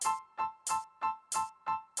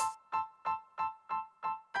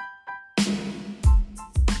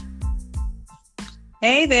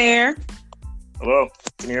Hey there. Hello,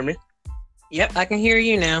 can you hear me? Yep, I can hear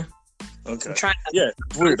you now. Okay. I'm trying to... Yeah,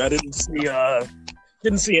 it's weird. I didn't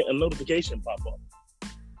see a notification pop up.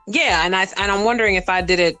 Yeah, and I'm wondering if I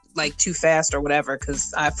did it like too fast or whatever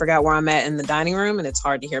because I forgot where I'm at in the dining room and it's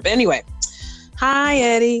hard to hear. But anyway, hi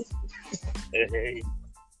Eddie. Hey,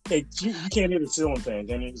 you can't hear the ceiling fan,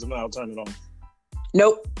 can you? Because I'll turn it on.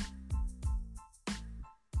 Nope.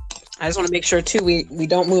 I just want to make sure too we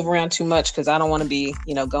don't move around too much because I don't want to be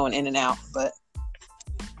going in and out. But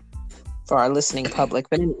for our listening public.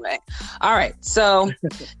 But anyway, all right. So,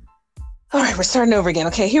 all right, we're starting over again.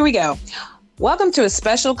 Okay, here we go. Welcome to a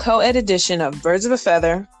special co-ed edition of Birds of a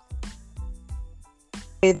Feather.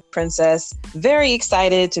 Princess, very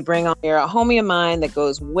excited to bring on here a homie of mine that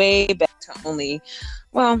goes way back to only,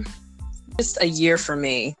 well, just a year for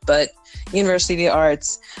me, but University of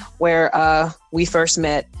Arts, where we first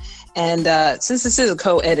met. And since this is a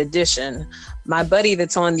co-ed edition, my buddy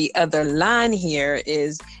that's on the other line here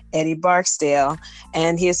is Eddie Barksdale,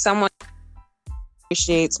 and he is someone who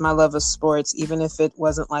appreciates my love of sports, even if it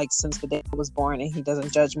wasn't like since the day I was born, and he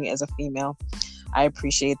doesn't judge me as a female. I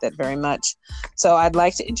appreciate that very much. So I'd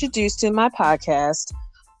like to introduce to my podcast,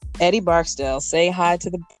 Eddie Barksdale. Say hi to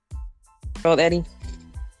the world, Eddie.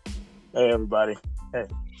 Hey, everybody. Hey.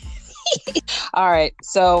 All right.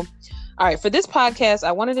 So, for this podcast,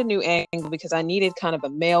 I wanted a new angle because I needed kind of a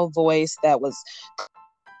male voice that was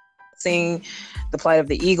seeing the plight of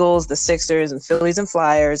the Eagles, the Sixers, and Phillies and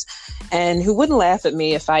Flyers, and who wouldn't laugh at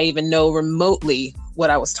me if I even know remotely what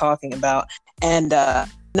I was talking about, and not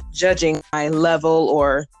judging my level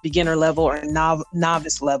or beginner level or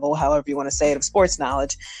novice level, however you want to say it, of sports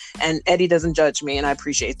knowledge. And Eddie doesn't judge me, and I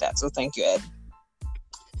appreciate that. So thank you, Ed.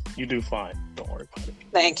 You do fine. Don't worry about it.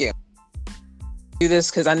 Thank you. Do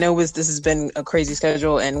this because I know this has been a crazy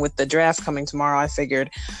schedule, and with the draft coming tomorrow, I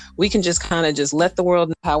figured we can just kind of just let the world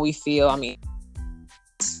know how we feel. I mean,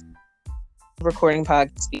 recording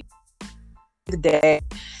podcast the day,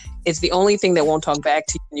 it's the only thing that won't talk back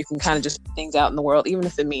to you, and you can kind of just put things out in the world, even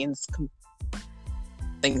if it means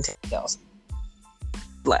something else.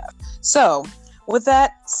 Laugh. So, with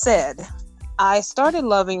that said, I started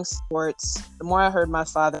loving sports the more I heard my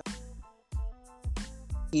father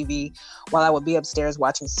TV while I would be upstairs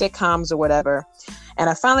watching sitcoms or whatever. And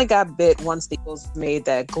I finally got bit once the Eagles made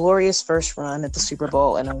that glorious first run at the Super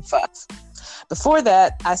Bowl in 2005. Before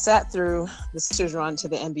that, I sat through the Sixers run to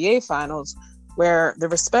the NBA Finals, where the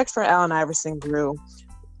respect for Allen Iverson grew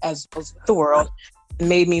as the world and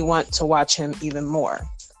made me want to watch him even more.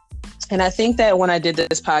 And I think that when I did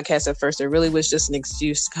this podcast at first, it really was just an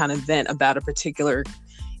excuse to kind of vent about a particular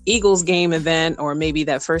Eagles game event, or maybe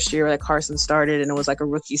that first year that Carson started and it was like a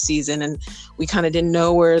rookie season and we kind of didn't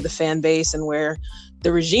know where the fan base and where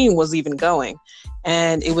the regime was even going.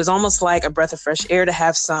 And it was almost like a breath of fresh air to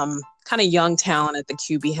have some kind of young talent at the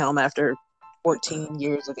QB helm after 14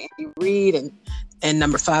 years of Andy Reid and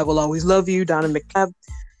number 5 will always love you, Donovan McNabb.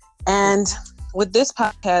 And with this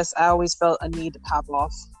podcast, I always felt a need to pop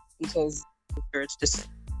off because it's just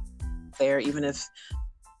there, even if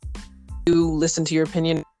you listen to your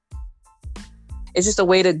opinion. It's just a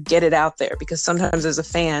way to get it out there because sometimes as a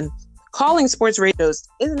fan, calling sports radios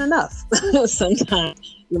isn't enough. Sometimes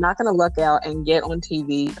you're not going to luck out and get on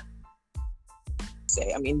TV.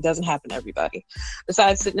 It doesn't happen to everybody.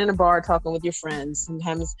 Besides sitting in a bar talking with your friends,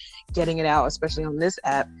 sometimes getting it out, especially on this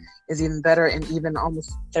app, is even better and even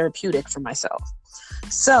almost therapeutic for myself.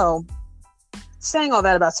 So, saying all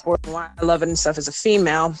that about sports and why I love it and stuff as a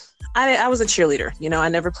female, I was a cheerleader. I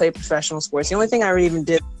never played professional sports. The only thing I even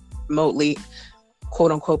did remotely,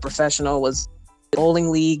 quote unquote, professional was bowling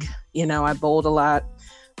league. I bowled a lot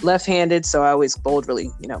left-handed, so I always bowled really,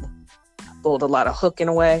 bowled a lot of hook in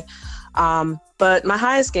a way. But my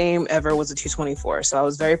highest game ever was a 224, so I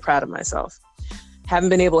was very proud of myself. Haven't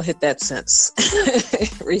been able to hit that since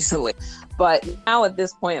recently. But now at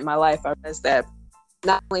this point in my life, I realize that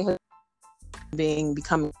not only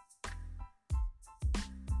becoming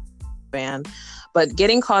fan, but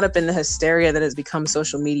getting caught up in the hysteria that has become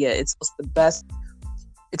social media, it's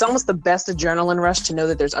almost the best adrenaline rush to know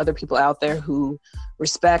that there's other people out there who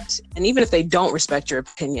respect, and even if they don't respect your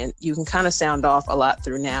opinion, you can kind of sound off a lot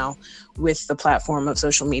through now with the platform of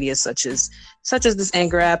social media such as this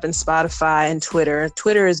Anchor app and Spotify and Twitter.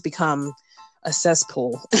 Twitter has become a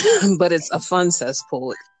cesspool, but it's a fun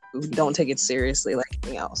cesspool. Don't take it seriously like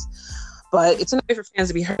anything else. But it's a way for fans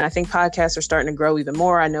to be heard. I think podcasts are starting to grow even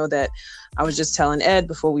more. I know that I was just telling Ed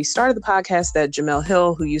before we started the podcast that Jemele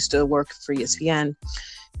Hill, who used to work for ESPN,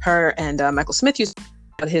 her and Michael Smith used to talk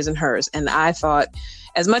about his and hers. And I thought,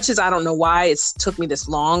 as much as I don't know why it's took me this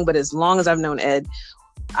long, but as long as I've known Ed,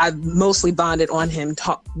 I mostly bonded on him,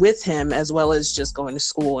 with him, as well as just going to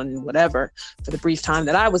school and whatever for the brief time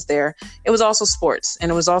that I was there. It was also sports,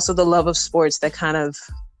 and it was also the love of sports that kind of,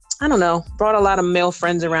 I don't know, brought a lot of male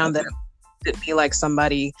friends around that could be like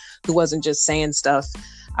somebody who wasn't just saying stuff.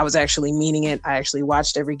 I was actually meaning it. I actually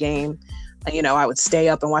watched every game. You know, I would stay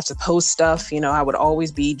up and watch the post stuff. You know, I would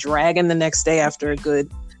always be dragging the next day after a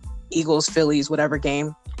good Eagles, Phillies, whatever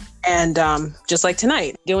game. And just like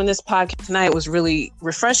tonight, doing this podcast tonight was really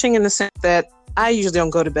refreshing in the sense that I usually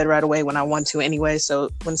don't go to bed right away when I want to anyway. So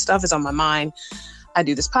when stuff is on my mind, I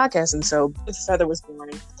do this podcast. And so Big Feather was born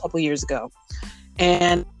a couple years ago.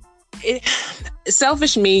 And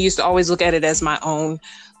selfish me used to always look at it as my own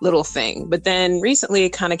little thing. But then recently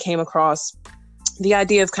it kind of came across the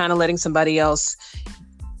idea of kind of letting somebody else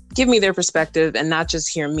give me their perspective and not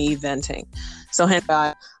just hear me venting. So hence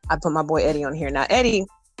I put my boy Eddie on here. Now, Eddie,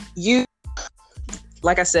 you,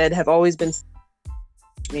 like I said, have always been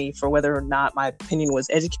me for whether or not my opinion was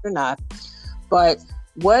educated or not. But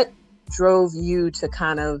what drove you to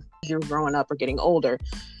kind of, as you were growing up or getting older,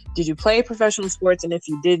 did you play professional sports? And if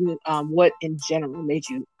you didn't, what in general made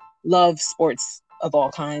you love sports of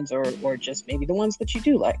all kinds, or just maybe the ones that you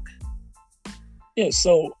do like? Yeah,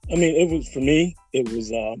 so I mean, it was, for me, it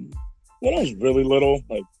was when I was really little,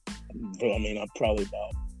 like, I mean, I'm probably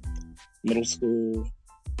about middle school,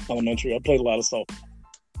 elementary. I played a lot of softball.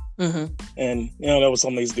 Mm-hmm. And, you know, that was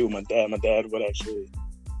something I used to do with my dad. My dad would actually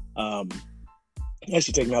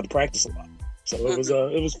take me out to practice a lot. So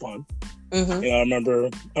it was fun. Mm-hmm. You know, I remember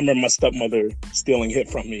my stepmother stealing hit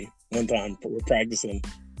from me one time for practicing.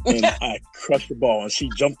 And I crushed the ball, and she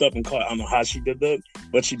jumped up and caught it. I don't know how she did that,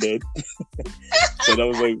 but she did. So that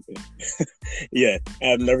was like, yeah,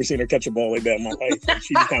 I've never seen her catch a ball like that in my life.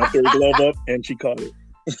 She just kind of threw her glove up, and she caught it.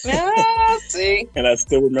 Yeah, see? And I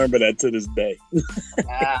still remember that to this day.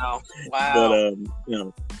 Wow. But, you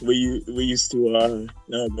know, we used to go out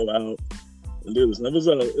and do this. And it was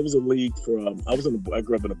a league for, I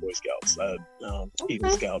grew up in the Boy Scouts. I Eagle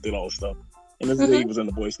Scout, did all this stuff. And this league was in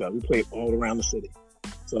the Boy Scout. We played all around the city.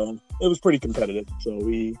 So it was pretty competitive. So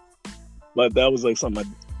but that was like something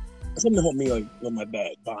to help me, like, with my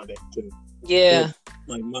dad bonding too. Yeah.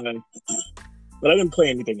 But I didn't play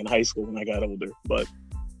anything in high school when I got older. But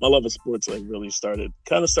my love of sports, like, really started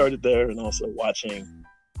there, and also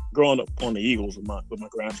growing up on the Eagles with my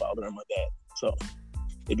grandfather and my dad. So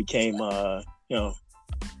it became, you know,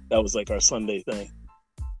 that was like our Sunday thing.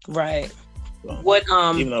 Right. So, what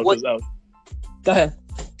even though what, go ahead.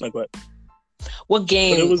 Like what? What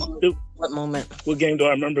game? What moment? What game do I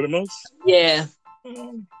remember the most? Yeah.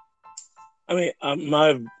 I mean,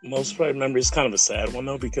 my most probably memory is kind of a sad one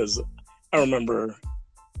though, because I remember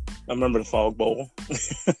the Fog Bowl.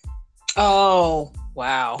 Oh,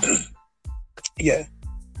 wow. Yeah.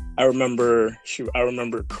 I remember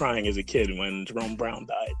crying as a kid when Jerome Brown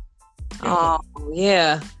died. Oh,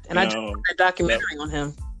 yeah. And I just watched a documentary on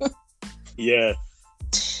him. Yeah.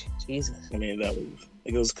 Jesus. I mean,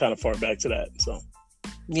 it goes kind of far back to that. So.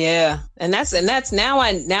 Yeah. And that's now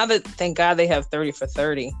that, thank God they have 30 for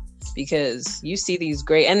 30, because you see these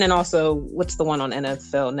great, and then also, what's the one on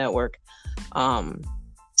NFL Network?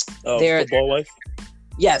 Football Life?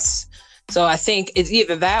 Yes. So I think it's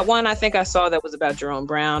either that one I think I saw that was about Jerome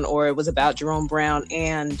Brown, or it was about Jerome Brown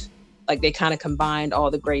and, like, they kind of combined all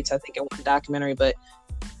the greats, I think, in one documentary. But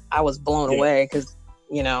I was blown away because,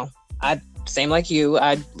 you know, same like you,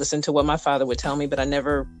 I listened to what my father would tell me, but I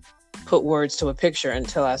never put words to a picture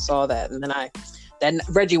until I saw that. And then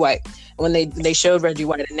Reggie White, when they showed Reggie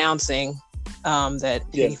White announcing that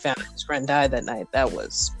he found his friend died that night, that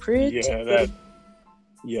was pretty.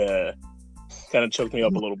 Yeah, kind of choked me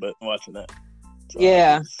up a little bit watching that. So,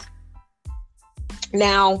 yeah.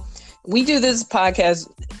 Now, we do this podcast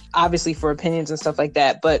obviously for opinions and stuff like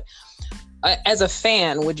that, but as a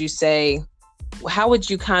fan, would you say, how would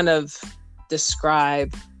you kind of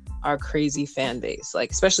describe our crazy fan base,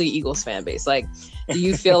 like especially Eagles fan base? Like, do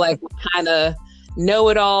you feel like we kind of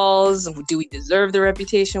know-it-alls? Do we deserve the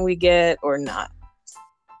reputation we get or not?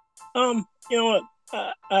 You know what?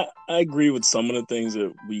 I agree with some of the things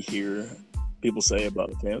that we hear people say about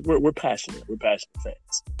the fans. We're passionate. We're passionate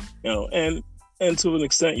fans. You know, and to an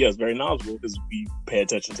extent, yes, very knowledgeable because we pay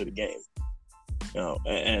attention to the game. You know,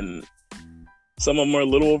 and some of them are a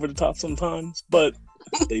little over the top sometimes, but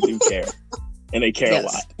they do care, and they care a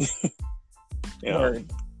lot. You know,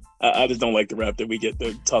 I just don't like the rap that we get.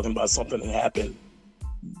 They're talking about something that happened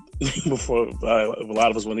before a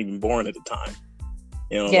lot of us weren't even born at the time.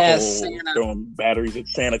 You know, yes, throwing batteries at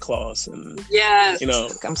Santa Claus, and yes, you know,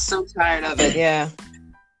 I'm so tired of it. Yeah,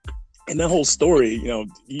 and that whole story,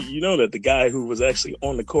 you know that the guy who was actually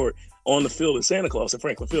on the court, on the field as Santa Claus at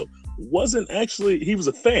Franklin Field wasn't actually, he was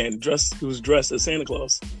a fan who was dressed as Santa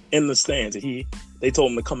Claus in the stands. And they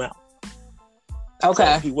told him to come out.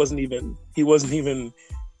 Okay. So he wasn't even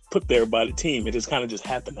put there by the team. It just kind of just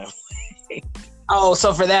happened that way. Oh,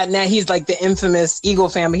 so for that, now he's like the infamous Eagle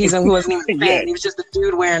fan, but he wasn't even a fan. Yeah. He was just a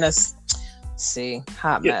dude wearing a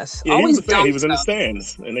hot mess. Yeah, Always he was a fan. He was in the stuff.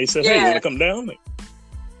 stands, and they said, "Hey, you want to come down?" Like,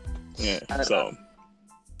 yeah. So,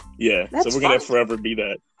 yeah. That's so we're gonna fun. forever be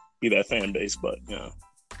that fan base, but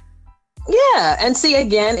Yeah, and see,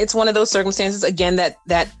 again, it's one of those circumstances again that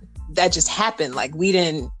just happened. Like we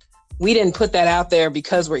didn't put that out there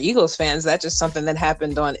because we're Eagles fans. That's just something that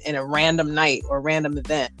happened in a random night or random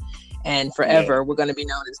event. And forever, we're going to be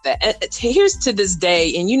known as that. And here's to this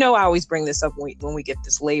day, and I always bring this up when we get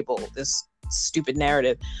this label, this stupid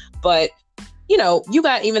narrative. But, you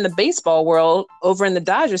got even the baseball world over in the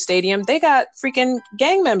Dodger Stadium. They got freaking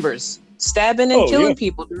gang members stabbing and killing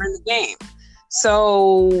people during the game.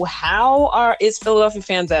 So how is Philadelphia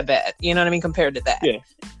fans that bad? You know what I mean? Compared to that. Yeah.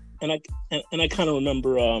 And I kind of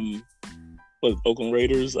remember Oakland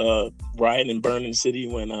Raiders rioting and burning the city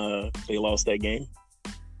when they lost that game.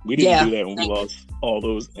 We didn't do that when we lost all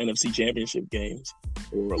those NFC Championship games,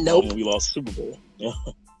 or when we lost Super Bowl.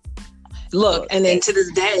 Look, and then to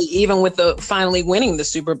this day, even with the finally winning the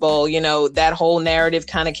Super Bowl, that whole narrative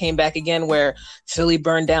kind of came back again, where Philly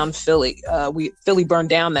burned down Philly. Philly burned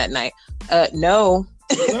down that night. No,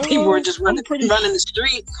 people were just running the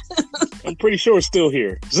street. I'm pretty sure it's still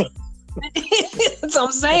here. That's what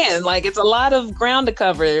I'm saying. Like, it's a lot of ground to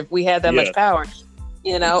cover if we had that much power.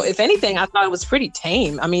 If anything, I thought it was pretty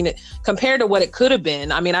tame. I mean, compared to what it could have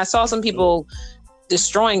been. I mean, I saw some people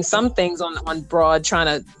destroying some things on Broad,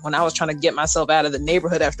 when I was trying to get myself out of the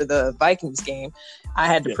neighborhood after the Vikings game. I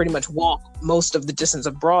had to pretty much walk most of the distance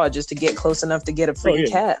of Broad just to get close enough to get a free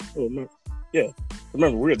cat. Remember,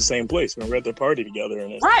 we were at the same place. We were at the party together.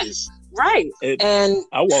 And And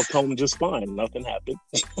I walked home just fine. Nothing happened.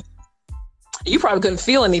 You probably couldn't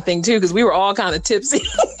feel anything too, because we were all kind of tipsy.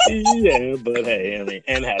 Yeah, but hey,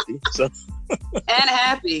 and happy. So and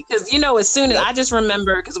happy, because as soon as I just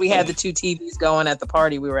remember, because we had the two TVs going at the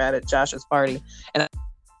party we were at Josh's party, and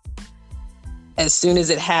as soon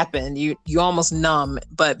as it happened, you almost numb.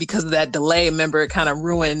 But because of that delay, remember, it kind of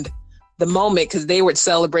ruined the moment, because they were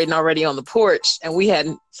celebrating already on the porch, and we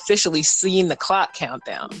hadn't officially seen the clock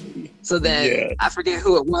countdown. So then I forget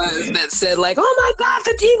who it was that said, like, "Oh my God,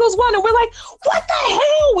 the Eagles won!" And we're like, "What the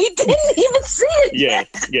hell? We didn't even see it."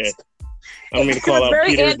 Yeah. I don't mean to call out very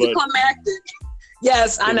Peter, anticlimactic.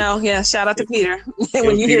 Yes, I know. Yeah, shout out to Peter.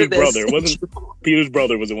 When you hear this, brother. It wasn't Peter's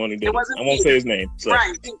brother was the one who did it. I won't say his name. So.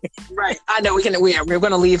 Right. I know we're going to leave him. We're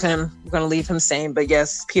going to leave him sane. But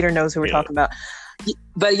yes, Peter knows who we're talking about.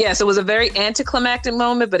 But yes, it was a very anticlimactic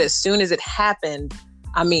moment. But as soon as it happened,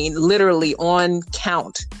 I mean, literally on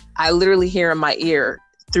count, I literally hear in my ear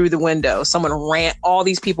through the window, all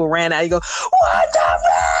these people ran out. You go, "What the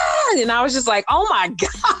run?" And I was just like, oh my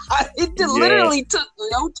God. It literally took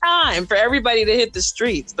no time for everybody to hit the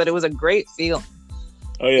streets, but it was a great feeling.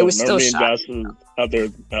 Oh yeah, it was remember still me and Josh was out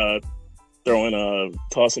there throwing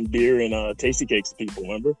tossing beer and tasty cakes to people,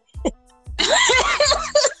 remember?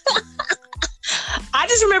 I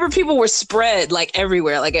just remember people were spread like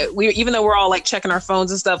everywhere. Like even though we're all like checking our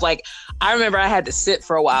phones and stuff, like I remember I had to sit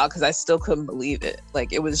for a while because I still couldn't believe it.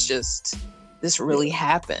 Like it was just, this really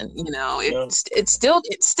happened, it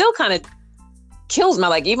still kind of kills me.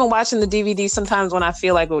 Like even watching the DVD, sometimes when I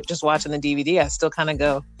feel like just watching the DVD, I still kind of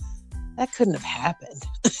go, that couldn't have happened.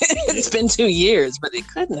 It's been 2 years, but it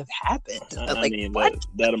couldn't have happened. I mean,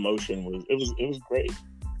 that emotion was great.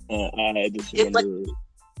 I just remember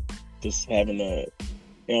just having a,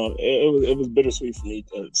 it was bittersweet for me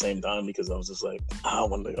at the same time because I was just like, I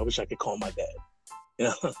wish I could call my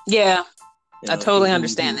dad. Yeah, I totally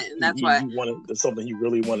understand it, and that's why that's something he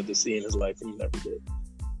really wanted to see in his life, and he never did.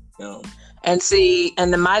 And see,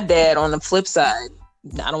 and then my dad on the flip side,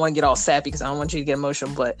 I don't want to get all sappy because I don't want you to get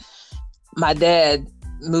emotional, but my dad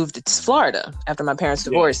moved to Florida after my parents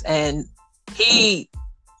divorced, and he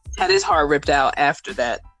had his heart ripped out after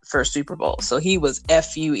that first Super Bowl. So he was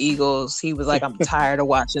F you Eagles. He was like, I'm tired of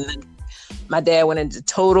watching them. My dad went into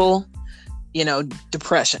total,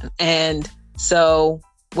 depression. And so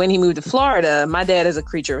when he moved to Florida, my dad is a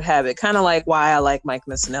creature of habit, kind of like why I like Mike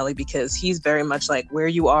Missanelli, because he's very much like where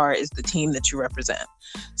you are is the team that you represent.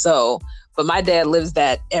 So, but my dad lives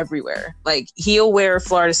that everywhere. Like he'll wear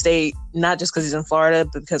Florida State, not just because he's in Florida,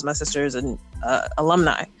 but because my sister is an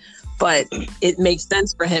alumni. but it makes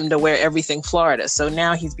sense for him to wear everything Florida. So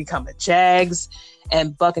now he's become a Jags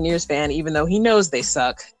and Buccaneers fan, even though he knows they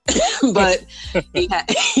suck. But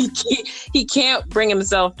he can't bring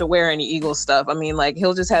himself to wear any Eagles stuff. I mean, like,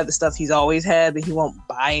 he'll just have the stuff he's always had, but he won't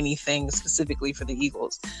buy anything specifically for the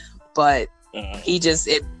Eagles. But he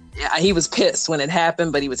was pissed when it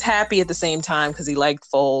happened, but he was happy at the same time because he liked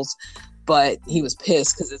Foles. But he was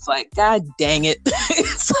pissed because it's like, God dang it.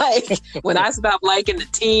 It's like, when I stop liking the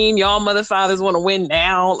team, y'all mother fathers want to win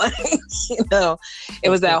now. Like, it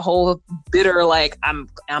was that whole bitter, like, I'm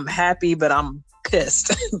happy, but I'm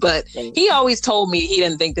pissed. But he always told me he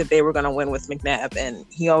didn't think that they were going to win with McNabb. And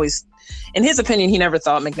he always, in his opinion, he never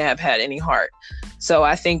thought McNabb had any heart. So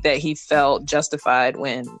I think that he felt justified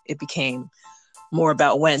when it became more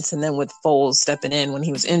about Wentz, and then with Foles stepping in when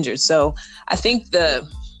he was injured. So I think the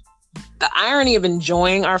irony of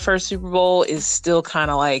enjoying our first Super Bowl is still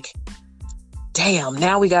kind of like, damn,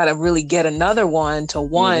 now we got to really get another one to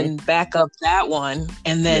one, back up that one.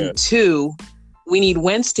 And then two, we need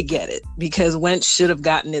Wentz to get it because Wentz should have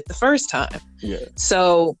gotten it the first time. Yeah.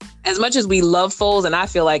 So as much as we love Foles, and I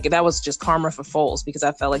feel like that was just karma for Foles because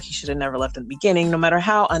I felt like he should have never left in the beginning, no matter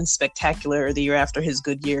how unspectacular the year after his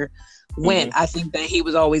good year went. I think that he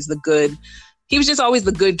was just always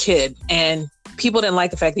the good kid. And people didn't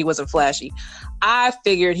like the fact that he wasn't flashy. I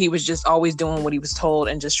figured he was just always doing what he was told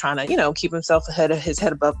and just trying to, keep himself his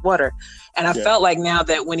head above water. And I felt like now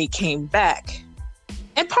that when he came back,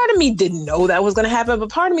 and part of me didn't know that was going to happen, but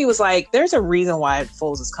part of me was like, there's a reason why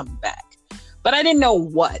Foles is coming back. But I didn't know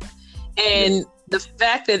what. And the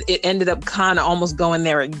fact that it ended up kind of almost going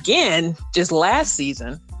there again just last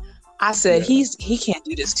season, I said, he can't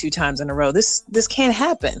do this 2 times in a row. This can't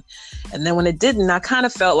happen. And then when it didn't, I kind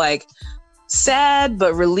of felt like sad,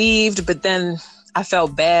 but relieved. But then I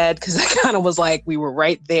felt bad because I kind of was like, we were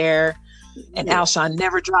right there. And Alshon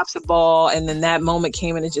never drops the ball. And then that moment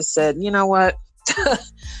came and it just said, you know what?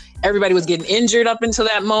 Everybody was getting injured up until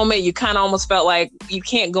that moment. You kind of almost felt like you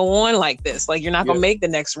can't go on like this. Like you're not going to make the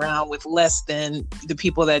next round with less than the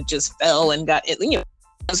people that just fell and got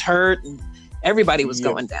was hurt and everybody was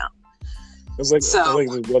going down. It was like,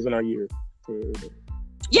 it wasn't our year.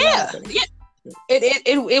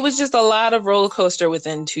 It was just a lot of roller coaster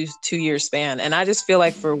within 2-year span. And I just feel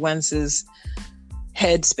like for Wentz's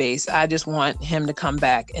headspace, I just want him to come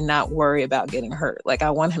back and not worry about getting hurt. Like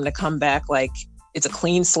I want him to come back like it's a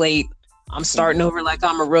clean slate. I'm starting over like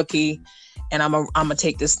I'm a rookie and I'm gonna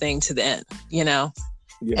take this thing to the end,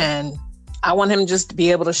 And I want him just to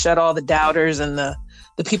be able to shut all the doubters and the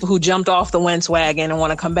people who jumped off the Wentz wagon and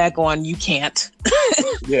want to come back on. You can't.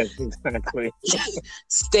 Yes, exactly.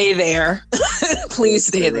 Stay there. Please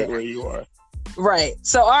stay there. Where you are. Right.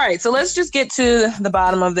 So, all right. So let's just get to the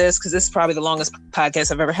bottom of this because this is probably the longest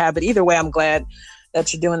podcast I've ever had. But either way, I'm glad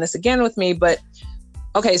that you're doing this again with me. But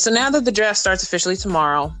okay, so now that the draft starts officially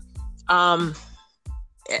tomorrow,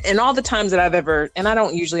 and all the times that I've ever, and I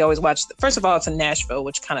don't usually always watch, first of all, it's in Nashville,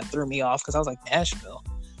 which kind of threw me off because I was like, Nashville.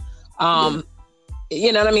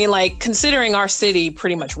 You know what I mean? Like considering our city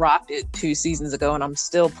pretty much rocked it 2 seasons ago, and I'm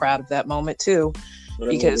still proud of that moment too.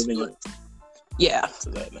 Because to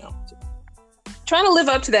that now. Trying to live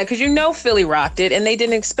up to that because Philly rocked it, and they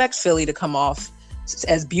didn't expect Philly to come off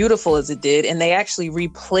as beautiful as it did, and they actually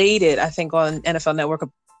replayed it, I think, on NFL Network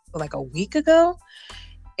like a week ago.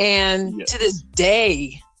 And to this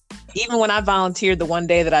day, even when I volunteered the one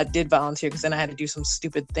day that I did volunteer, because then I had to do some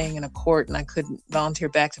stupid thing in a court and I couldn't volunteer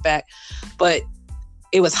back to back, but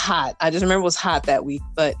it was hot. I just remember it was hot that week,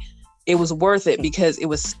 but it was worth it because it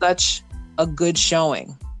was such a good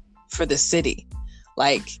showing for the city.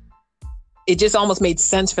 Like, it just almost made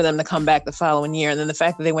sense for them to come back the following year. And then the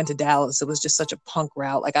fact that they went to Dallas, it was just such a punk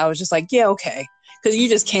route. Like, I was just like, yeah, okay. Because you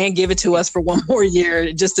just can't give it to us for one more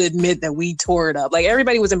year just to admit that we tore it up. Like,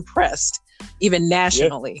 everybody was impressed, even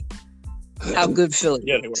nationally, how good Philly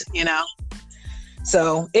was,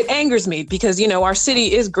 So it angers me because, our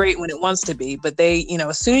city is great when it wants to be, but they,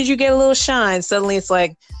 as soon as you get a little shine, suddenly it's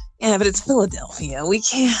like, yeah, but it's Philadelphia. We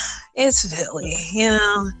can't, it's Philly,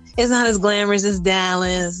 it's not as glamorous as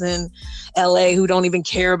Dallas and LA who don't even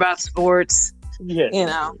care about sports,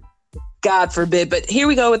 God forbid. But here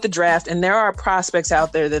we go with the draft. And there are prospects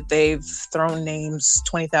out there that they've thrown names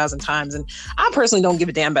 20,000 times. And I personally don't give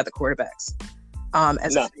a damn about the quarterbacks.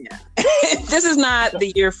 This is not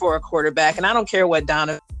the year for a quarterback, and I don't care what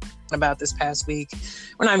Donovan about this past week.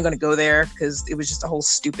 We're not even going to go there because it was just a whole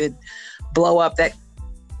stupid blow up that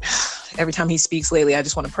every time he speaks lately, I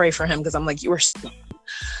just want to pray for him because I'm like, you were stupid.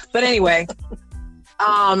 But anyway,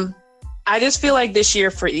 I just feel like this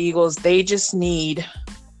year for Eagles, they just need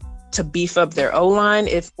to beef up their O-line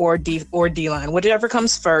or D-line, whatever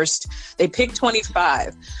comes first. They pick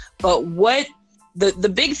 25. But what the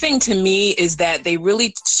big thing to me is that they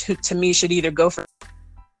really, to me, should either go for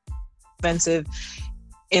offensive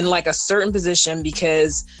in like a certain position,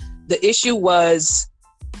 because the issue was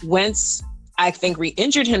Wentz, I think,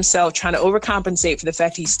 re-injured himself trying to overcompensate for the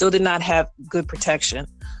fact he still did not have good protection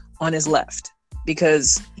on his left,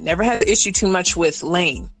 because he never had the issue too much with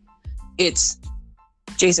Lane. It's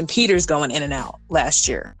Jason Peters going in and out last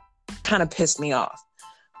year. Kind of pissed me off.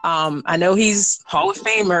 I know he's Hall of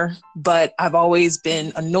Famer, but I've always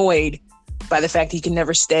been annoyed by the fact he can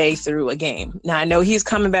never stay through a game. Now, I know he's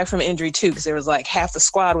coming back from injury too, because there was like half the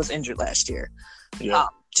squad was injured last year,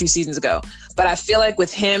 2 seasons ago. But I feel like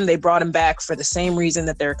with him, they brought him back for the same reason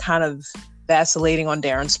that they're kind of vacillating on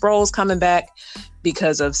Darren Sproles coming back,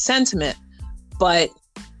 because of sentiment. But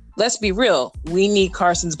let's be real. We need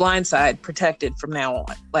Carson's blindside protected from now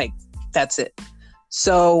on. Like, that's it.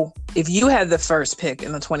 So if you had the first pick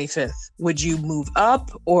in the 25th, would you move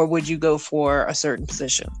up or would you go for a certain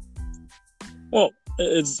position? Well,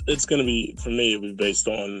 it's going to be, for me, it would be based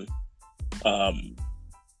on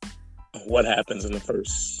what happens in the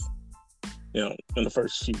first, in the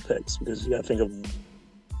first few picks, because you got to think of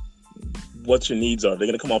what your needs are. They're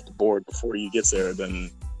going to come off the board before you get there. Then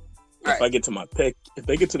if I get to my pick, if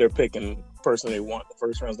they get to their pick and the person they want, the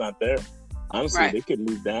first round's not there, honestly, they could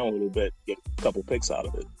move down a little bit, get a couple picks out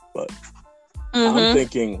of it. But I'm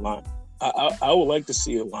thinking I would like to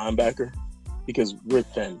see a linebacker, because we're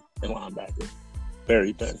thin in linebacker.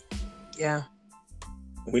 Very thin. Yeah.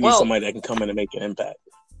 We need somebody that can come in and make an impact.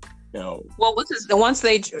 Well, once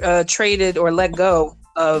they traded or let go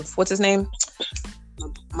of, what's his name?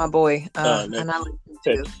 My boy.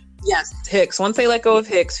 Yes, Hicks. Once they let go of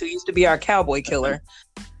Hicks, who used to be our cowboy killer,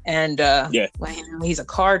 and he's a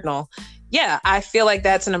Cardinal. Yeah, I feel like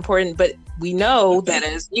that's an important, but we know that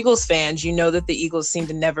as Eagles fans, you know that the Eagles seem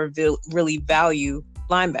to never really value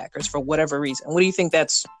linebackers for whatever reason. What do you think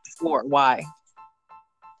that's for? Why?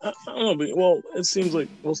 I don't know. Well, it seems like,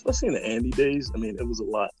 especially in the Andy days, I mean, it was a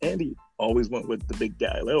lot. Andy always went with the big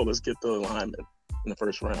guy. Like, let's get the lineman in the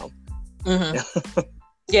first round. Mm-hmm.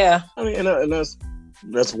 Yeah. I mean, and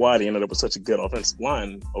that's why they ended up with such a good offensive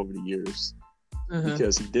line over the years,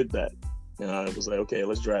 because he did that. It was like, okay,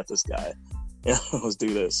 let's draft this guy. Let's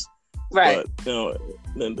do this. Right. But,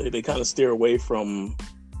 then they kind of steer away from.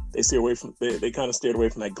 They kind of steered away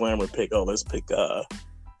from that glamour pick. Oh, let's pick a.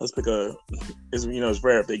 It's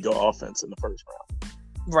rare if they go offense in the first round.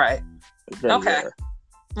 Right. It's very rare.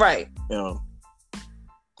 Right.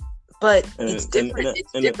 But it's different.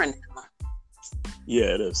 It's different.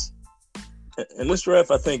 Yeah, it is. In this draft,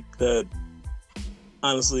 I think that,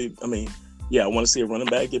 honestly, I mean, I want to see a running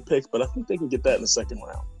back get picked, but I think they can get that in the second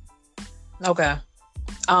round. Okay.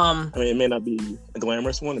 I mean, it may not be a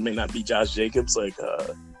glamorous one. It may not be Josh Jacobs.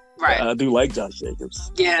 Right. I do like Josh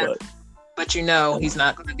Jacobs. Yeah. But he's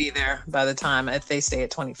not going to be there by the time if they stay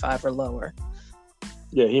at 25 or lower.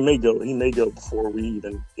 Yeah, he may go before we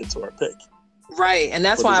even get to our pick. Right, and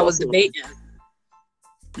that's why I was debating.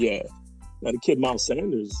 Yeah. Now, the kid Miles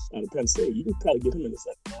Sanders out of Penn State, you can probably get him in the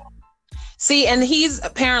second round. See, and he's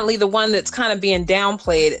apparently the one that's kind of being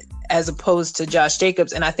downplayed as opposed to Josh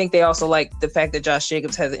Jacobs. And I think they also like the fact that Josh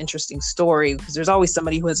Jacobs has an interesting story, because there's always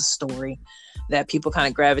somebody who has a story that people kind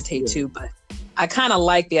of gravitate to. But I kind of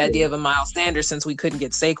like the idea of a Miles Sanders, since we couldn't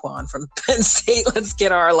get Saquon from Penn State. Let's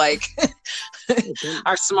get our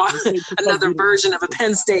our smart, another version of a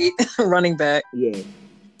Penn State running back. Yeah.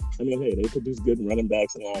 I mean, hey, they produce good running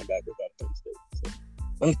backs and linebackers out of Penn State.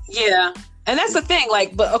 So. Yeah. And that's the thing.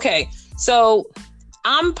 But okay. So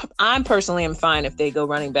I'm personally am fine if they go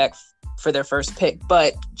running back for their first pick.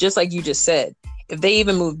 But just like you just said, if they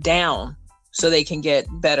even move down so they can get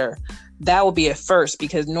better, that will be a first,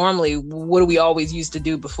 because normally what do we always used to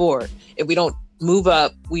do before? If we don't move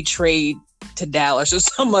up, we trade to Dallas or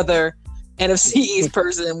some other NFC East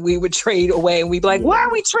person. We would trade away and we'd be like, why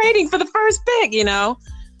are we trading for the first pick?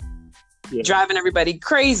 Driving everybody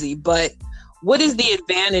crazy. But what is the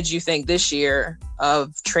advantage you think this year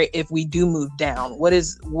of if we do move down? What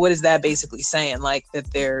is that basically saying? Like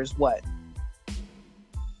that there's what?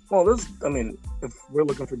 Well, if we're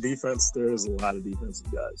looking for defense, there's a lot of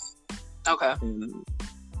defensive guys. Okay. And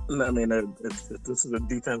I mean, this is a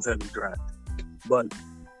defense-heavy draft, but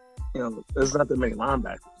there's not that many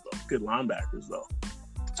linebackers though. Good linebackers though.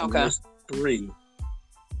 Okay. There's 3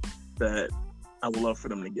 that I would love for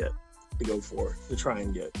them to try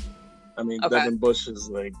and get. I mean, Devin Bush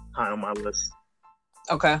is high on my list.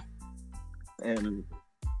 Okay. And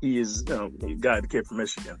he is, the kid from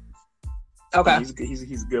Michigan. Okay. He's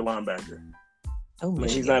a good linebacker. Oh, I mean, he's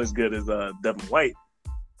Michigan. not as good as Devin White.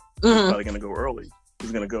 He's probably going to go early.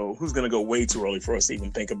 Who's going to go way too early for us to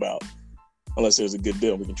even think about? Unless there's a good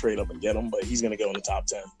deal, we can trade up and get him. But he's going to go in the top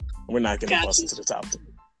 10. We're not going to bust into the top 10.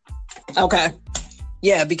 Okay.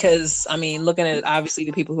 Yeah, because I mean, looking at obviously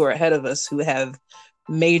the people who are ahead of us who have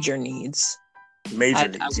major needs.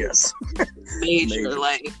 Yes. Major.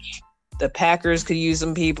 Like the Packers could use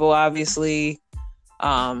some people, obviously.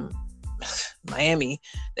 Miami,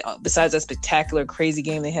 besides that spectacular, crazy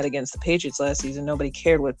game they had against the Patriots last season, nobody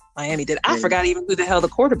cared what Miami did. I forgot even who the hell the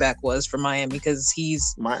quarterback was for Miami because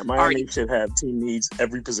he's Miami should have team needs.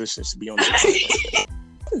 Every position should be on their team.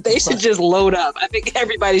 They should just load up. I think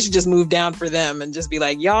everybody should just move down for them and just be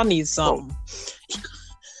like, y'all need something.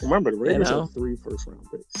 Remember, the Raiders have 3 first-round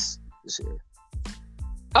picks this year.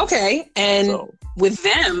 Okay, and with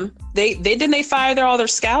them, they fire all their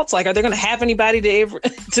scouts. Like, are they going to have anybody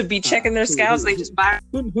to be checking their scouts? They just fire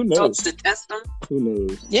who knows to test them. Who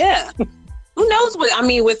knows? Yeah, who knows?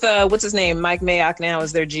 With what's his name, Mike Mayock now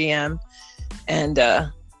is their GM, and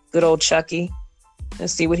good old Chucky.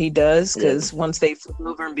 Let's see what he does, because once they flip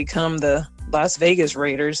over and become the Las Vegas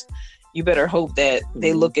Raiders, you better hope that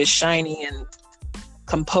they look as shiny and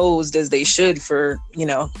composed as they should for,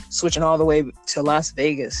 switching all the way to Las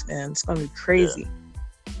Vegas, man. It's going to be crazy.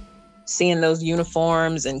 Seeing those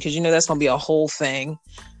uniforms, and because, that's going to be a whole thing,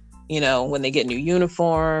 when they get new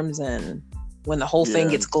uniforms and when the whole thing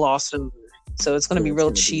gets glossed over. So it's going to be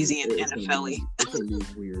real cheesy and NFL-y. It's going to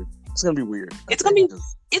be weird. It's going to be weird. It's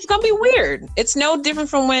going to be weird. It's no different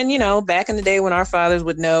from when, back in the day when our fathers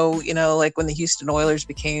would know, like when the Houston Oilers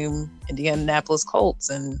became Indianapolis Colts,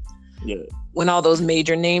 and when all those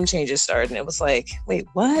major name changes started, and it was like, wait,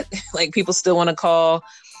 what? Like, people still want to call,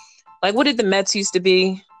 like, what did the Mets used to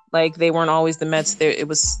be? Like, they weren't always the Mets. It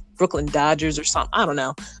was Brooklyn Dodgers or something. I don't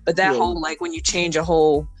know. But that whole, like, when you change a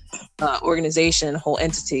whole organization, whole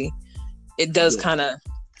entity, it does kind of,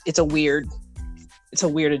 it's a weird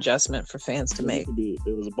adjustment for fans to make.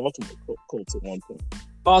 It was a Baltimore Colts at one point.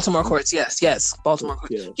 Baltimore Colts, yes. Baltimore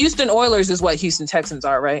Colts. Yeah. Houston Oilers is what Houston Texans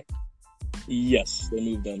are, right? Yes, they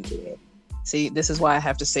moved them to that. See, this is why I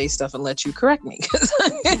have to say stuff and let you correct me. Because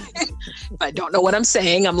if I don't know what I'm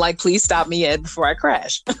saying, I'm like, please stop me, Ed, before I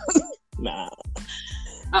crash. Nah.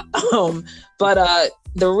 But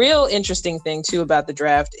the real interesting thing, too, about the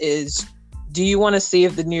draft is, do you want to see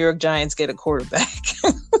if the New York Giants get a quarterback?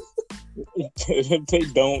 If they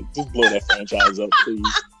don't, just blow that franchise up,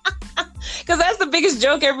 please. Because that's the biggest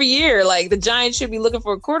joke every year. Like, the Giants should be looking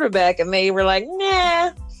for a quarterback, and they were like, nah,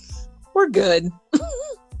 we're good.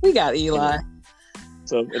 We got Eli.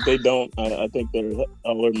 So if they don't, I think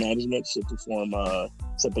all their management should perform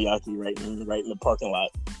Sepayaki right in the parking lot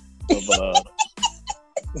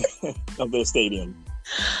of their stadium.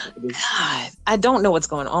 God, I don't know what's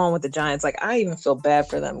going on with the Giants. Like, I even feel bad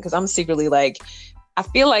for them because I'm secretly like, I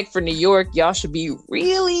feel like for New York, y'all should be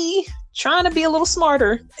really trying to be a little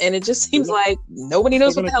smarter. And it just seems like nobody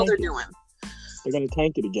knows what the hell they're doing. They're going to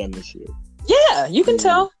tank it again this year. Yeah, you can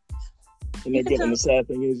tell. And the sad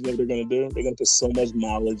thing is, what they're going to do? They're going to put so much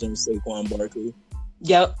mileage on Saquon Barkley.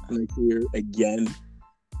 Yep. Next year again.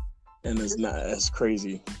 And that's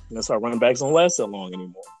crazy. And that's why running backs don't last that long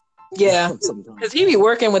anymore. Yeah. Because he be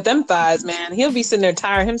working with them thighs, man. He'll be sitting there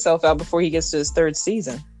tiring himself out before he gets to his 3rd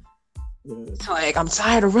season. Yeah. It's like, I'm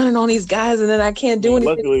tired of running on these guys and then I can't do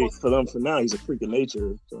anything. Luckily for them, for now, he's a freak of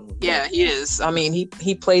nature. So. Yeah, he is. I mean,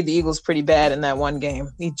 he played the Eagles pretty bad in that one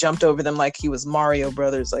game. He jumped over them like he was Mario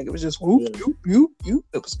Brothers. Like, it was just whoop, whoop, whoop, whoop.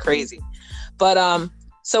 It was crazy. But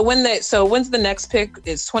so when's the next pick?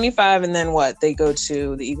 It's 25, and then what? They go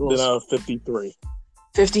to the Eagles. Then 53.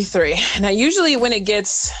 53. Now, usually when it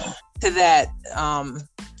gets to that,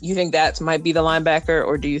 you think that might be the linebacker,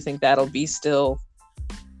 or do you think that'll be still?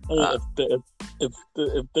 If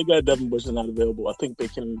they got Devin Bush not available, I think they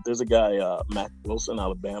can. There's a guy, Mac Wilson,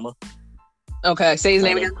 Alabama. Okay, say his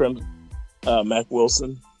name again. Mac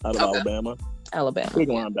Wilson out of Alabama. Big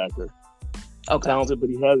linebacker. Okay. Talented, but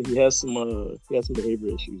he has some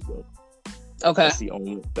behavior issues though. Okay.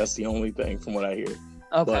 That's the only thing from what I hear.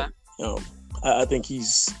 Okay. But, I think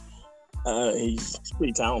he's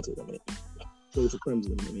pretty talented. I mean, plays for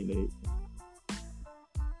Crimson. I mean,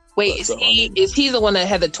 Wait, is he the one that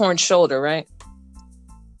had the torn shoulder, right?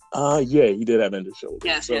 Yeah, he did have injured shoulder.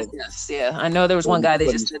 Yes. Yeah, I know there was one guy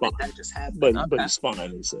that just said that just happened. But he's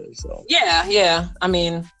fine, he says. So. Yeah. I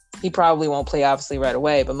mean, he probably won't play obviously right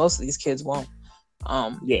away, but most of these kids won't.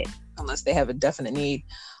 Unless they have a definite need.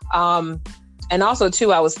 And also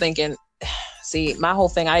too, I was thinking, see, my whole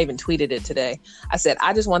thing, I even tweeted it today. I said,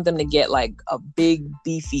 I just want them to get like a big,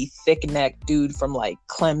 beefy, thick neck dude from like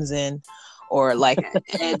Clemson or like an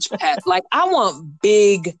edge pat. Like I want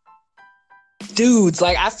big dudes.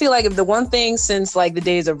 Like I feel like if the one thing since like the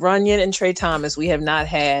days of Runyon and Trey Thomas, we have not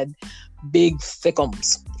had big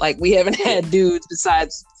thickums. Like we haven't had dudes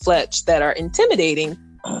besides Fletch that are intimidating.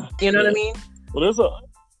 You know what I mean? Well,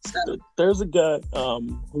 there's a guy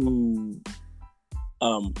who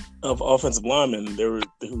of offensive linemen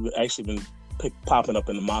who actually been popping up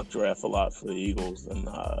in the mock draft a lot for the Eagles, and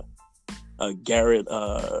Garrett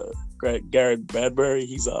Bradbury.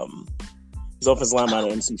 He's offensive lineman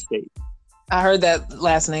out of NC State. I heard that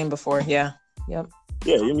last name before. Yeah. Yep.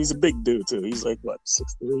 Yeah, and he's a big dude too. He's like what,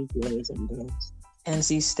 6'3", 200-something pounds.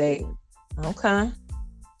 NC State. Okay.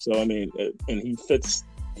 So I mean, and he fits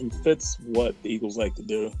what the Eagles like to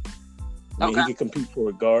do. I mean, he could compete for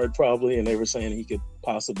a guard probably, and they were saying he could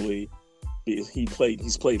possibly. He's played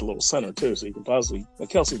a little center too, so he can possibly. Well,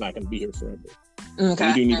 Kelsey's not going to be here forever. Okay. So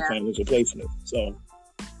we do need to find his replacement. So.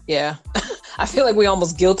 Yeah, I feel like we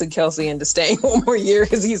almost guilted Kelsey into staying one more year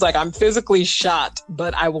because he's like, I'm physically shot,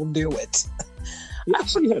 but I will do it. He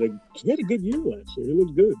actually had a good year last year. He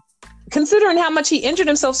looked good. Considering how much he injured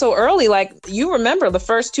himself so early, like you remember the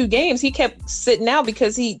first 2 games, he kept sitting out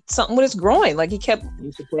because something with his groin. Like he kept.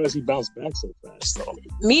 I'm surprised he bounced back so fast. So.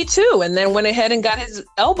 Me too. And then went ahead and got his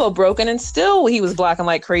elbow broken, and still he was blocking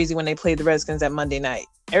like crazy when they played the Redskins that Monday night.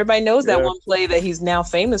 Everybody knows that one play that he's now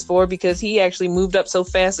famous for because he actually moved up so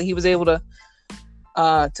fast that he was able to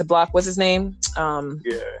block. What's his name?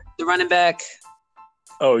 The running back.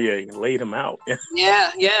 Oh yeah, he laid him out.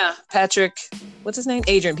 Yeah. Patrick, what's his name?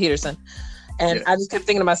 Adrian Peterson. And I just kept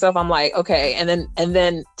thinking to myself, I'm like, okay. And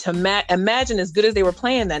then to imagine as good as they were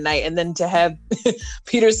playing that night, and then to have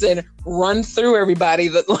Peterson run through everybody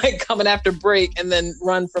that like coming after break and then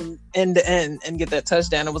run from end to end and get that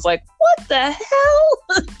touchdown. It was like, what the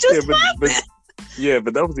hell just happened?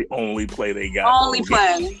 But that was the only play they got. Only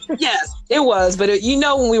play. Yes, it was. But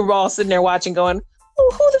when we were all sitting there watching going,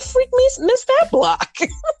 oh, who the freak missed that block?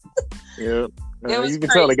 Yeah. You can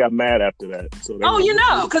tell they got mad after that. So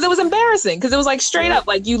because it was embarrassing. Because it was like straight up,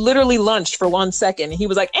 like you literally lunched for 1 second. And he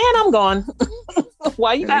was like, and I'm gone.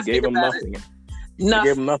 Why you guys gave him nothing? They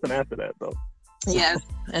gave him nothing after that, though. Yeah.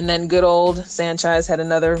 And then good old Sanchez had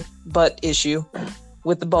another butt issue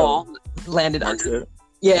with the ball. Landed under.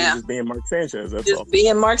 Yeah. Just being Mark Sanchez. That's just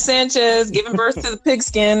being Mark Sanchez, giving birth to the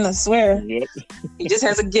pigskin, I swear. Yep. He just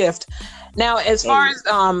has a gift. Now, as far as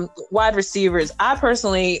wide receivers, I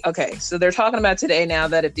personally, so they're talking about today now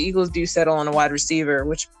that if the Eagles do settle on a wide receiver,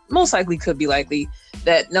 which most likely could be likely,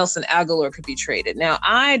 that Nelson Agholor could be traded. Now,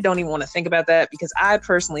 I don't even want to think about that because I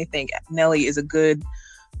personally think Nelly is a good,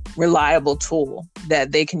 reliable tool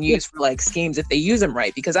that they can use for like schemes if they use him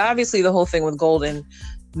right. Because obviously the whole thing with Golden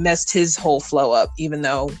messed his whole flow up, even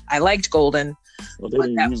though I liked Golden. Well, they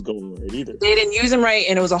didn't use Golden right either. They didn't use him right,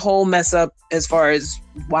 and it was a whole mess up as far as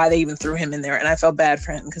why they even threw him in there. And I felt bad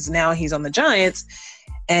for him because now he's on the Giants,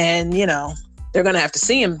 and they're going to have to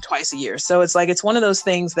see him twice a year. So it's like it's one of those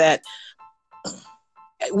things that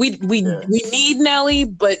we need Nelly,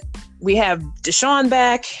 but we have Deshaun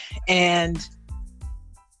back, and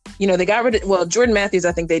they got rid of Jordan Matthews.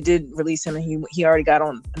 I think they did release him, and he already got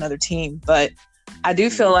on another team. But I do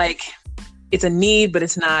feel like it's a need, but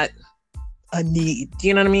it's not a need. Do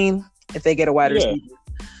you know what I mean? If they get a wide receiver.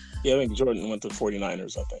 Yeah, I think Jordan went to the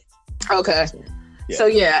 49ers, I think. Okay. So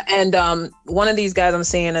and one of these guys I'm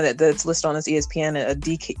seeing that's listed on this ESPN, a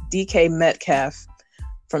DK Metcalf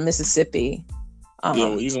from Mississippi.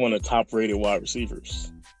 He's one of the top-rated wide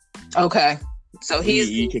receivers. Okay. So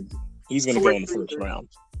he's going to go in the first round.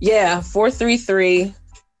 Yeah, 4.33,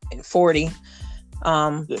 40.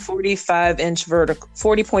 45-inch vertical,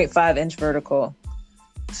 40.5 inch vertical.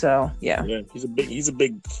 So yeah, he's a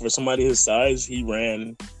big for somebody his size. He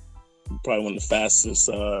ran probably one of the fastest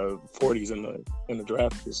 40s in the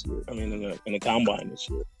draft this year. I mean, in the combine this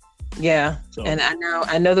year. Yeah, so. And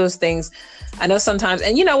I know those things. I know sometimes,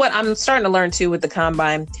 and you know what? I'm starting to learn too with the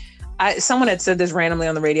combine. Someone had said this randomly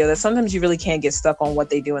on the radio that sometimes you really can't get stuck on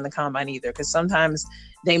what they do in the combine either, because sometimes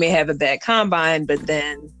they may have a bad combine, but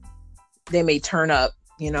then they may turn up,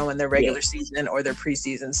 in their regular season or their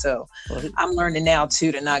preseason. So I'm learning now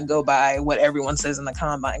too to not go by what everyone says in the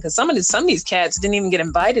combine, because some of these cats didn't even get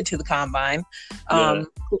invited to the combine.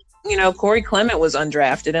 Corey Clement was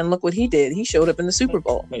undrafted, and look what he did. He showed up in the Super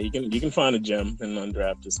Bowl. Yeah, you can find a gem in an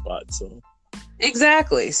undrafted spot. So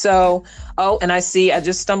exactly. So and I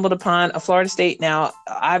just stumbled upon a Florida State. Now,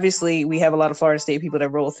 obviously, we have a lot of Florida State people that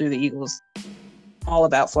roll through the Eagles. All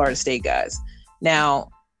about Florida State guys. Now,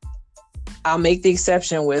 I'll make the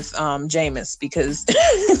exception with Jameis, because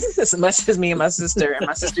as much as me and my sister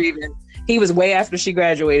even, he was way after she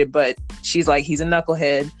graduated, but she's like, he's a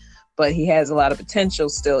knucklehead. but he has a lot of potential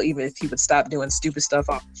still, even if he would stop doing stupid stuff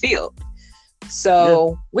off the field.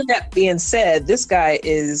 So with that being said, this guy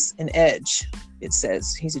is an edge. It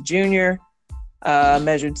says he's a junior,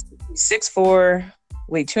 measured 6'4",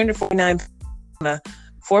 249,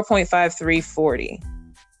 4.53 40.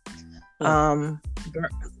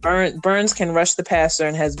 Burns can rush the passer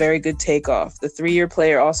and has very good takeoff. The 3-year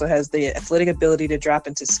player also has the athletic ability to drop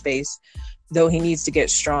into space, though he needs to get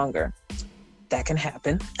stronger. That can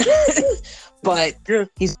happen. But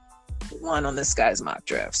he's one on this guy's mock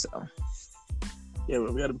draft, so. Yeah,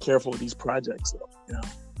 we got to be careful with these projects, though. You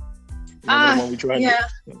know, when we try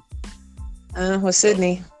with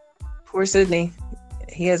Sydney. Poor Sydney.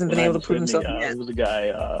 He hasn't been able to prove himself yet. He was a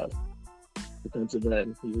guy, defensive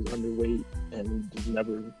end. He was underweight, and he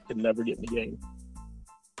just could never get in the game.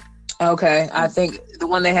 Okay, I think the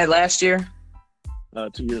one they had last year.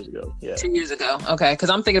 2 years ago, yeah. 2 years ago, okay. Because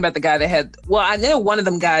I'm thinking about the guy they had. Well, I know one of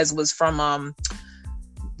them guys was from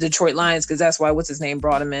Detroit Lions, because that's why what's his name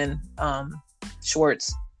brought him in,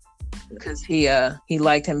 Schwartz, because he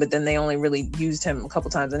liked him, but then they only really used him a couple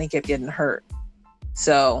times, and he kept getting hurt.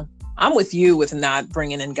 So I'm with you with not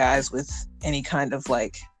bringing in guys with any kind of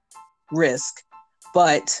like risk,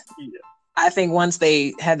 but I think once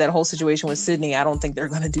they had that whole situation with Sydney, I don't think they're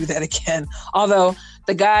going to do that again. Although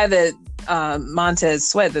the guy that Montez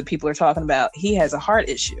Sweat that people are talking about, he has a heart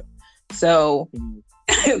issue. So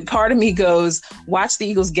part of me goes, watch the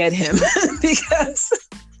Eagles get him because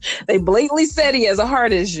they blatantly said he has a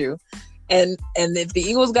heart issue. And if the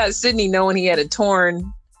Eagles got Sydney knowing he had a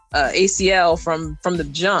torn ACL from the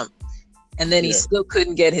jump, and then he still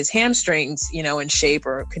couldn't get his hamstrings, in shape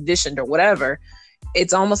or conditioned or whatever,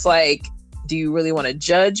 it's almost like, do you really want to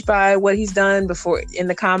judge by what he's done before in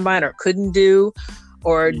the combine or couldn't do?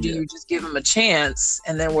 Or do you just give him a chance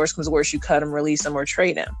and then worst comes to worst, you cut him, release him, or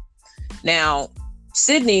trade him? Now,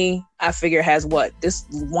 Sydney, I figure, has this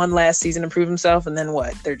one last season to prove himself, and then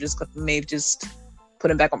what? They're just maybe just put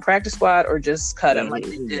him back on practice squad or just cut him like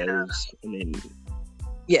they did. I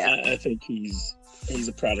think he's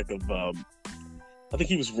a product of I think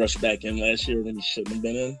he was rushed back in last year when he shouldn't have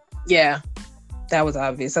been in. Yeah, that was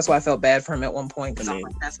obvious. That's why I felt bad for him at one point, because I'm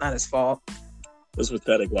like, that's not his fault. It was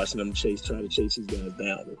pathetic watching them try to chase these guys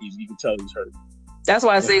down. You can tell he's hurt. That's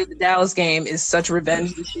why I say the Dallas game is such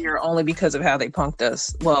revenge this year, only because of how they punked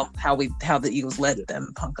us. Well, how the Eagles let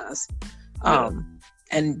them punk us.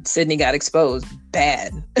 And Sydney got exposed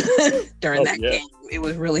bad during that game. It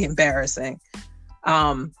was really embarrassing.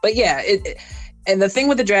 But yeah, and the thing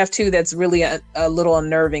with the draft too that's really a little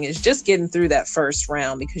unnerving is just getting through that first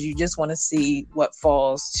round, because you just want to see what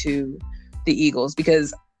falls to the Eagles,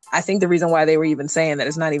 because I think the reason why they were even saying that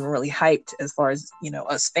it's not even really hyped as far as,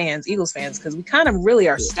 us fans, Eagles fans, because we kind of really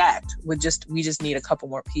are stacked we just need a couple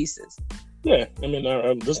more pieces. Yeah, I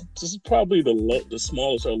mean, this is probably the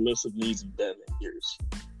smallest our list of needs have been in years.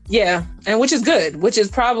 Yeah, and which is good, which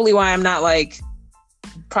is probably why I'm not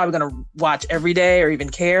probably gonna watch every day or even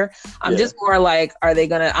care. I'm just more like,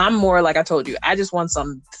 I'm more like I told you, I just want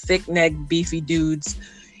some thick neck beefy dudes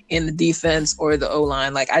in the defense or the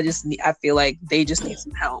O-line. I feel like they just need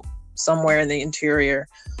some help somewhere in the interior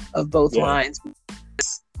of both lines.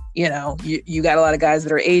 You got a lot of guys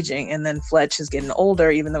that are aging, and then Fletch is getting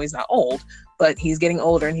older, even though he's not old, but he's getting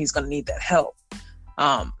older and he's going to need that help.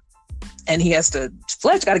 And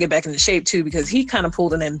Fletch got to get back into shape too, because he kind of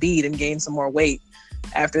pulled an Embiid and gained some more weight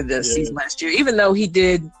after the season last year, even though he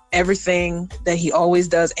did everything that he always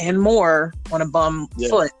does and more on a bum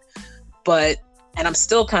foot. And I'm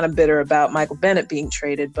still kind of bitter about Michael Bennett being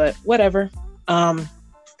traded, but whatever.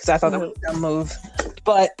 Because I thought that was a dumb move.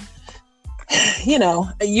 But, you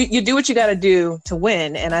do what you got to do to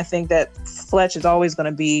win. And I think that Fletch is always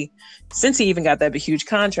going to be, since he even got that huge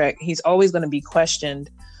contract, he's always going to be questioned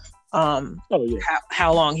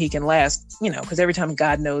how long he can last, because every time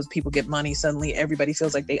God knows people get money, suddenly everybody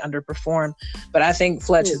feels like they underperform. But I think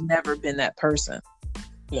Fletch has never been that person.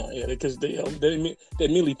 No, because they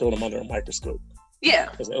immediately throw them under a microscope. Yeah.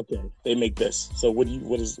 It's like, okay, they make this. So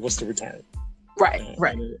what's the return? Right.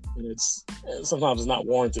 And it's sometimes it's not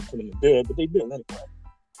warranted for them to do it, but they do it anyway.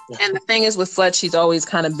 And the thing is with Fletch, he's always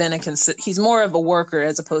kind of been he's more of a worker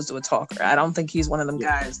as opposed to a talker. I don't think he's one of them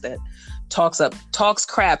guys that talks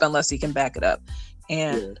crap unless he can back it up.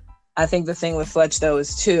 And I think the thing with Fletch though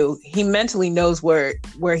is too, he mentally knows where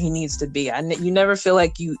he needs to be. You never feel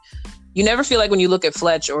like when you look at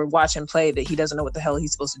Fletch or watch him play that he doesn't know what the hell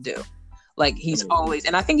he's supposed to do. He's always,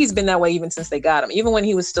 and I think he's been that way even since they got him, even when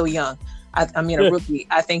he was still young. A rookie.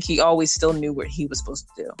 I think he always still knew what he was supposed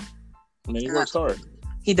to do. I mean, he works hard.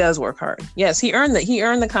 He does work hard. Yes, he earned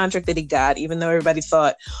the contract that he got, even though everybody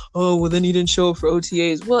thought, oh, well, then he didn't show up for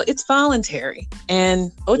OTAs. Well, it's voluntary,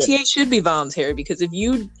 and OTA should be voluntary, because if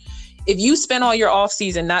you spend all your off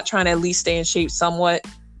season not trying to at least stay in shape somewhat,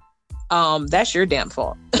 that's your damn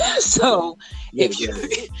fault. So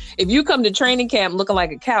if you come to training camp looking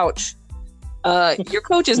like a couch, your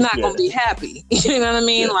coach is not going to be happy. You know what I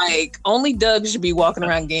mean? Like, only Doug should be walking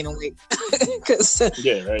around gaining weight. Cause,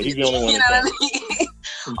 right. He's the only one. You know what I mean?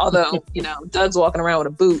 Although, Doug's walking around with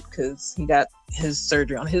a boot because he got his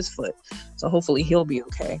surgery on his foot. So hopefully he'll be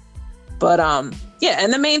okay. But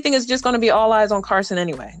and the main thing is just going to be all eyes on Carson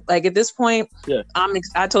anyway. Like, at this point,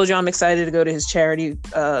 I told you I'm excited to go to his charity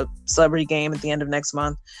celebrity game at the end of next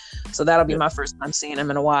month. So that'll be my first time seeing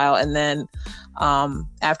him in a while. And then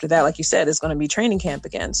after that, like you said, it's going to be training camp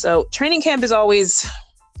again. So training camp is always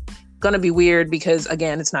going to be weird because,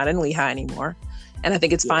 again, it's not in Lehigh anymore. And I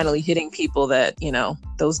think it's finally hitting people that,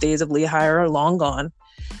 those days of Lehigh are long gone.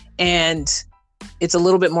 And it's a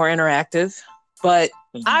little bit more interactive. But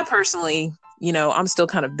I personally, I'm still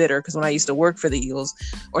kind of bitter because when I used to work for the Eagles,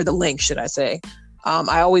 or the Lynx, should I say,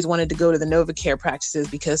 I always wanted to go to the NovaCare practices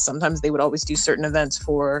because sometimes they would always do certain events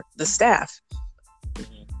for the staff.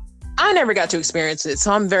 I never got to experience it,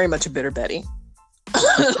 so I'm very much a bitter Betty.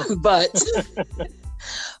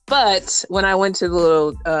 But when I went to the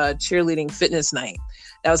little cheerleading fitness night,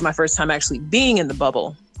 that was my first time actually being in the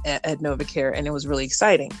bubble at NovaCare, and it was really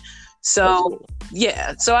exciting. So,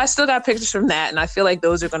 so I still got pictures from that, and I feel like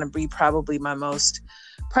those are going to be probably my most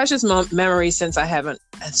precious memories since I haven't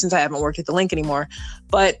worked at the Link anymore.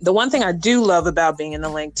 But the one thing I do love about being in the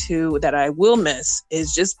Link too that I will miss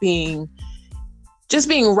is just being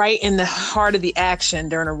right in the heart of the action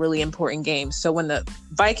during a really important game. So when the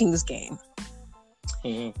Vikings game,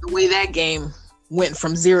 the way that game went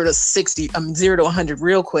from 0 to 60, 0 to 100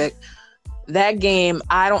 real quick, that game,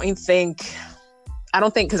 I don't think,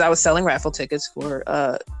 because I was selling raffle tickets for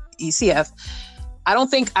ECF, I don't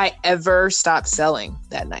think I ever stopped selling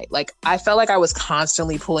that night. Like, I felt like I was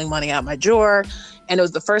constantly pulling money out my drawer, and it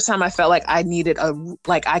was the first time I felt like I needed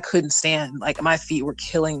I couldn't stand, like my feet were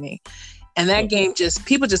killing me. And that game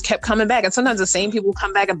people just kept coming back, and sometimes the same people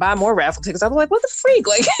come back and buy more raffle tickets. I was like, what the freak?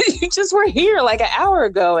 Like, you just were here like an hour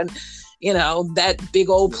ago, and that big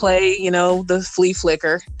old play, the flea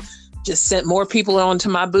flicker, just sent more people onto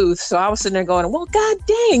my booth. So I was sitting there going, well, God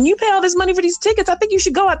dang, you pay all this money for these tickets. I think you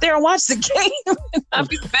should go out there and watch the game and not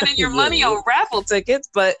be spending your money on raffle tickets.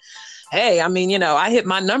 But hey, I mean, I hit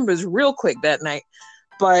my numbers real quick that night.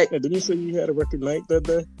 But did you say you had a record night that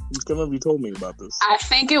day? You told me about this. I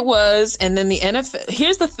think it was. And then the NFL,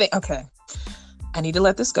 here's the thing. Okay, I need to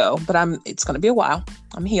let this go, but it's going to be a while.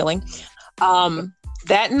 I'm healing.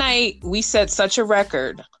 That night we set such a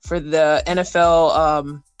record for the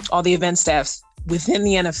NFL, all the event staffs within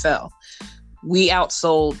the NFL. We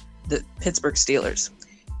outsold the Pittsburgh Steelers.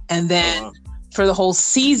 And then for the whole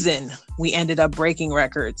season, we ended up breaking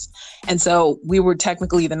records. And so we were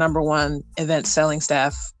technically the number one event selling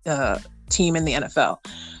staff team in the NFL.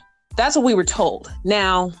 That's what we were told.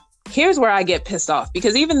 Now, here's where I get pissed off,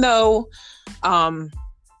 because even though,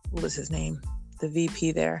 what was his name? The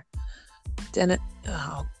VP there.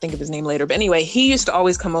 I'll think of his name later. But anyway, he used to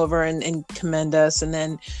always come over and commend us. And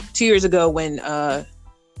then 2 years ago, when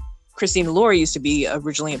Christina Laurie used to be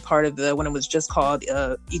originally a part of when it was just called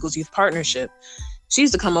Eagles Youth Partnership, she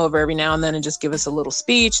used to come over every now and then and just give us a little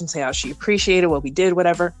speech and say how she appreciated what we did,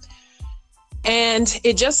 whatever. And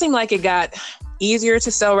it just seemed like it got easier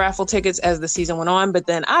to sell raffle tickets as the season went on. But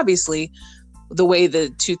then obviously the way the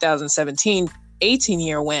 2017-18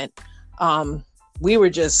 year went, we were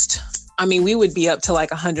just... we would be up to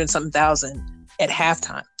like 100-something thousand at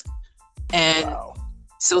halftime. And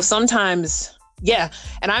so sometimes,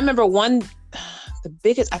 And I remember the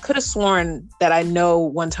biggest, I could have sworn that I know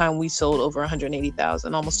one time we sold over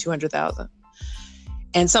 180,000, almost 200,000.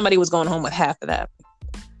 And somebody was going home with half of that.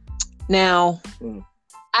 Now,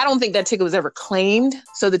 I don't think that ticket was ever claimed.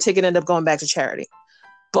 So the ticket ended up going back to charity.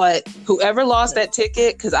 But whoever lost that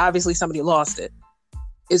ticket, because obviously somebody lost it,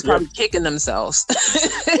 is probably kicking themselves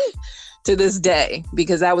to this day,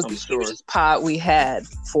 because that was the hugest pot we had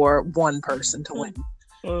for one person to win.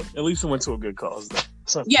 Well, at least it went to a good cause, though.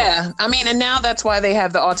 So. Yeah, and now that's why they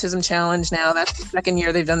have the Autism Challenge now. That's the second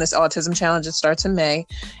year they've done this Autism Challenge. It starts in May.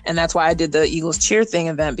 And that's why I did the Eagles Cheer Thing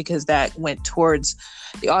event, because that went towards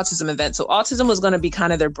the autism event. So autism was going to be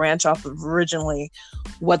kind of their branch off of originally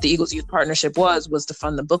what the Eagles Youth Partnership was to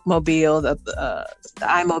fund the bookmobile, the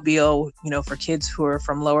iMobile, for kids who are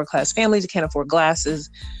from lower class families who can't afford glasses.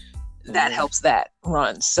 That helps that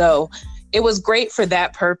run. So it was great for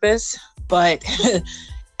that purpose. But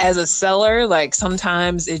as a seller, like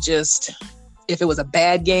sometimes it just, if it was a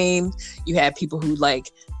bad game, you had people who like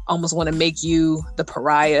almost want to make you the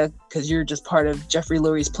pariah because you're just part of Jeffrey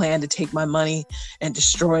Lurie's plan to take my money and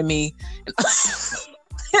destroy me.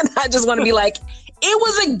 And I just want to be like, it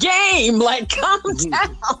was a game. Like, calm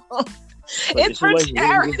down. It's for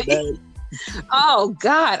charity. Oh,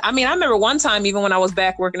 God. I mean, I remember one time, even when I was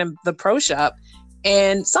back working in the pro shop,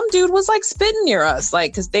 and some dude was like spitting near us,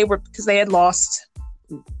 like, because they had lost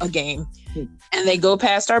a game. And they go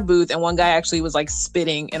past our booth, and one guy actually was like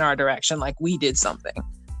spitting in our direction, like we did something.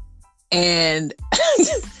 And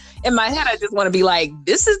in my head, I just want to be like,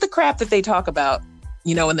 this is the crap that they talk about,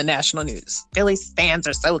 you know, in the national news. Phillies fans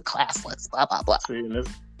are so classless, blah, blah, blah.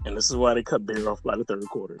 And this is why they cut Bear off by the third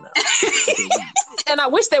quarter now. And I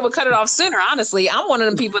wish they would cut it off sooner, honestly. I'm one of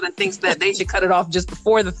them people that thinks that they should cut it off just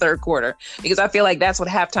before the third quarter, because I feel like that's what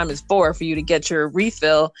halftime is for you to get your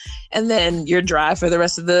refill and then your drive for the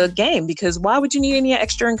rest of the game. Because why would you need any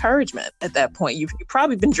extra encouragement at that point? You've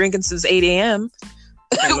probably been drinking since 8 a.m.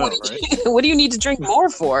 What do you need to drink more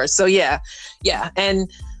for? So, yeah.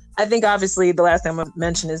 And I think, obviously, the last thing I'm going to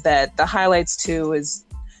mention is that the highlights, too, is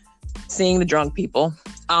seeing the drunk people.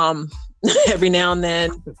 Every now and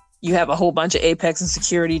then you have a whole bunch of Apex and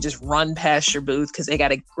security just run past your booth because they got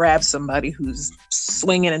to grab somebody who's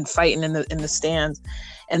swinging and fighting in the stands.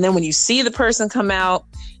 And then when you see the person come out,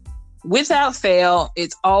 without fail,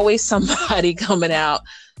 it's always somebody coming out,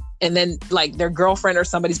 and then like their girlfriend or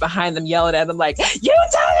somebody's behind them yelling at them like, you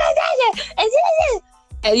told me that.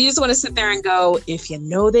 And you just want to sit there and go, if you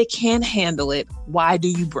know they can't handle it, why do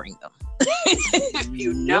you bring them? If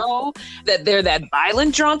you know that they're that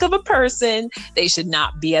violent drunk of a person, they should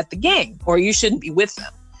not be at the game, or you shouldn't be with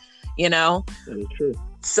them, you know? That is true.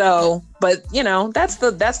 So, but you know, that's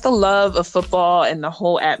the love of football and the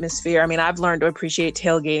whole atmosphere. I mean, I've learned to appreciate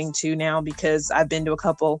tailgating too now because I've been to a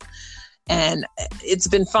couple and it's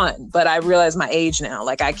been fun, but I realize my age now,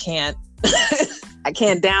 like I can't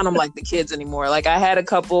down them like the kids anymore. Like I had a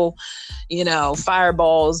couple, you know,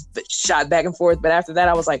 fireballs shot back and forth, but after that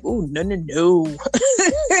I was like, ooh, no.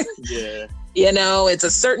 Yeah. You know, it's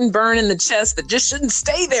a certain burn in the chest that just shouldn't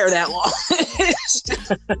stay there that long.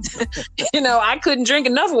 You know, I couldn't drink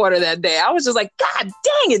enough water that day. I was just like, God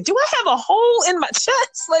dang it, do I have a hole in my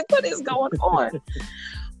chest? Like, what is going on?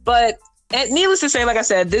 But needless to say, like I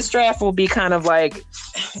said, this draft will be kind of like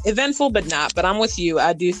eventful, but not. But I'm with you.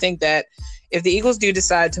 I do think that if the Eagles do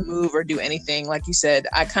decide to move or do anything, like you said,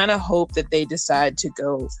 I kind of hope that they decide to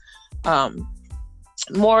go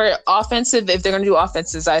more offensive. If they're going to do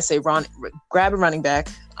offenses, I say grab a running back.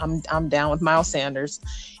 I'm down with Miles Sanders.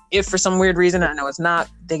 If for some weird reason, I know it's not,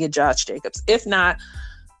 they get Josh Jacobs. If not,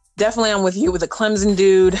 definitely I'm with you with a Clemson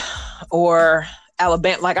dude or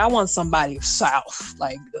Alabama. Like I want somebody south,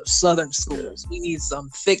 like the southern schools. We need some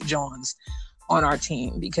thick Johns on our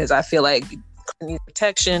team because I feel like we need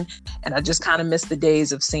protection, and I just kind of miss the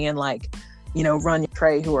days of seeing like, you know, Run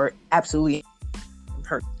Trey who are absolutely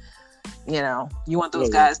hurt. You know, you want those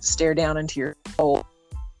guys to stare down into your hole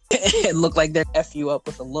and look like they're F you up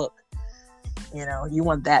with a look. You know, you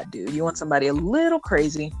want that dude. You want somebody a little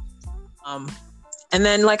crazy. And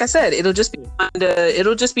then, like I said, it'll just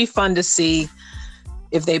be fun to see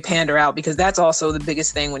if they pander out, because that's also the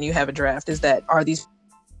biggest thing when you have a draft is that are these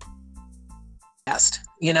fast?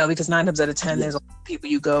 You know, because 9 times out of 10, there's a lot of people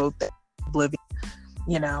you go oblivion.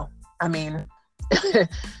 You know, I mean,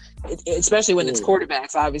 especially when it's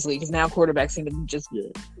quarterbacks, obviously, because now quarterbacks seem to just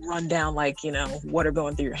run down like, you know, water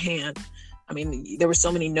going through your hand. I mean, there were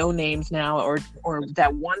so many no names now, or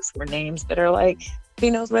that once were names that are like,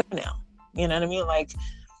 who knows what now? You know what I mean? Like,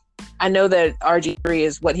 I know that RG3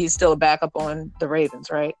 is he's still a backup on the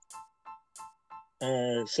Ravens, right?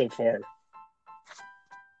 So far.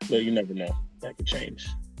 But you never know. That could change.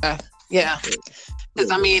 Yeah.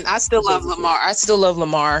 Because, I mean, I still love Lamar.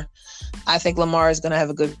 I think Lamar is going to have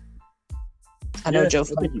a good... I know Joe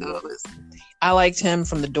Flacco is... I liked him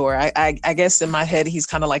from the door. I guess in my head, he's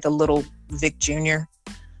kind of like a little Vic Jr.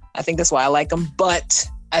 I think that's why I like him. But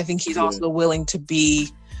I think he's also willing to be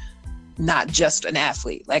not just an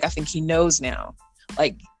athlete. Like, I think he knows now.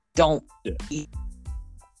 Like, don't be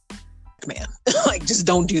man. Like, just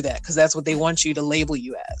don't do that, because that's what they want you to label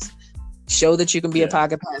you as. Show that you can be a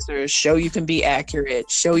pocket passer. Show you can be accurate.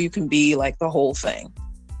 Show you can be like the whole thing.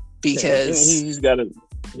 Because he's got to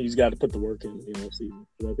put the work in, you know, season.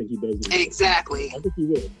 I think he does it. Exactly. I think he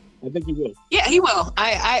will. Yeah, he will.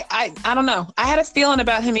 I don't know. I had a feeling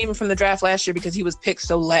about him even from the draft last year because he was picked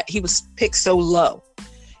so low.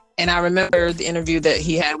 And I remember the interview that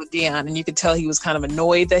he had with Deion, and you could tell he was kind of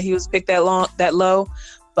annoyed that he was picked that low.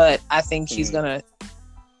 But I think he's gonna.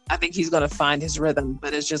 I think he's going to find his rhythm.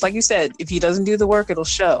 But it's just like you said, if he doesn't do the work, it'll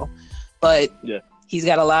show. But he's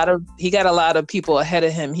got a lot of people ahead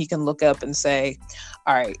of him. He can look up and say,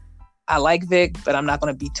 all right, I like Vic, but I'm not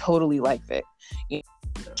going to be totally like Vic.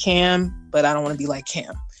 Cam, but I don't want to be like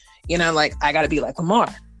Cam. Like I got to be like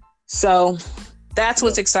Lamar. So that's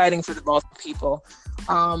what's exciting for the Baltimore people.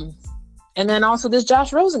 And then also this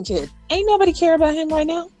Josh Rosen kid. Ain't nobody care about him right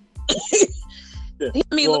now.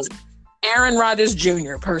 Looks Aaron Rodgers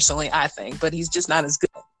Jr. personally, I think, but he's just not as good.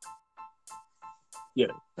 Yeah,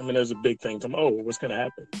 there's a big thing from, what's going to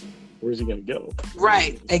happen? Where's he going to go?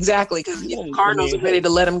 Right, exactly, because Cardinals are ready to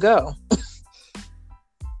let him go.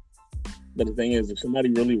 But the thing is, if somebody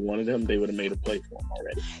really wanted him, they would have made a play for him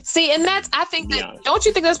already. See, and don't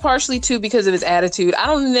you think that's partially too because of his attitude? I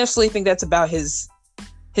don't necessarily think that's about his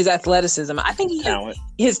athleticism. I think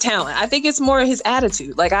his talent. I think it's more his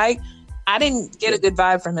attitude. Like I didn't get a good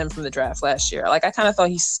vibe from him from the draft last year. Like I kind of thought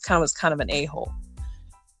he was kind of an a-hole.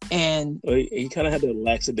 And he kind of had the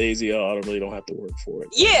lackadaisy. I really don't have to work for it.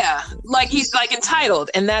 Yeah, like he's like entitled,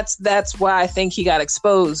 and that's why I think he got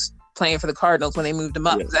exposed playing for the Cardinals when they moved him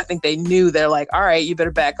up. Because I think they knew they're like, all right, you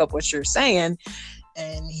better back up what you're saying,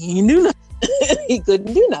 and he knew nothing. He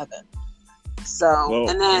couldn't do nothing. So,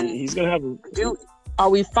 and then he's gonna have. Are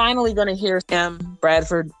we finally going to hear Sam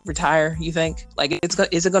Bradford retire? You think? Like,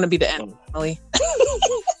 is it going to be the end? Really?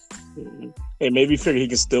 Hey, maybe figure he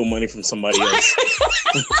can steal money from somebody else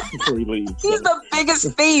before he leaves. He's the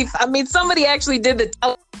biggest thief. Somebody actually did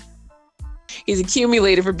the. He's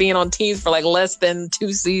accumulated for being on teams for like less than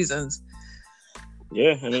 2 seasons.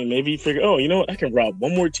 Yeah, maybe he figure, you know what? I can rob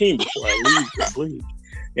one more team before I leave this league.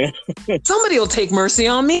 Yeah. Somebody will take mercy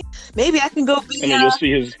on me. Maybe I can go be. And then you'll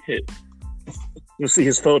see his hit. You'll see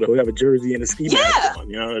his photo. He'll have a jersey and a ski mask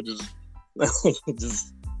on.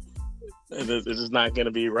 It's just not going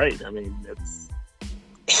to be right. It's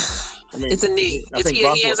a knee. He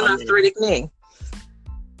has an arthritic knee.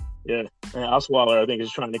 Yeah, and Osweiler, I think,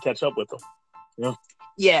 is trying to catch up with him.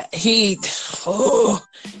 Yeah,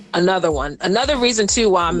 another one. Another reason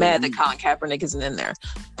too why I'm mad that Colin Kaepernick isn't in there,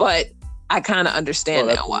 but I kind of understand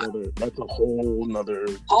now why. That's a whole nother.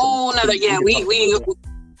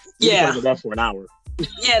 Yeah, That's for an hour.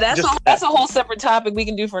 Yeah, that's a whole separate topic we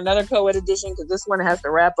can do for another co-ed edition because this one has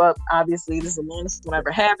to wrap up. Obviously, this is the longest one I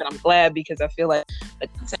ever had, and I'm glad because I feel like the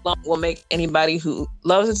content will make anybody who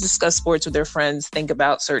loves to discuss sports with their friends think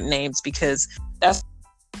about certain names because that's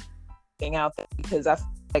thing out there. Because I feel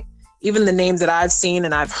like even the names that I've seen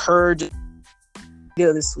and I've heard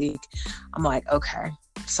this week, I'm like, okay,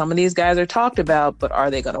 some of these guys are talked about, but are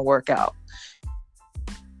they going to work out?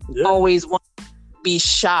 Yeah. Always want to be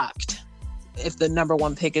shocked if the number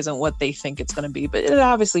one pick isn't what they think it's going to be, but it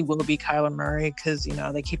obviously will be Kyler Murray because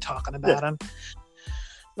they keep talking about him.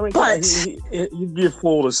 But you'd be a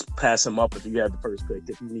fool to pass him up if you had the first pick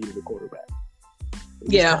if you needed a quarterback.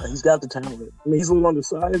 He's got the talent. He's a little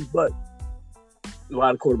undersized, but a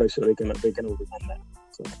lot of quarterbacks show they can overcome that.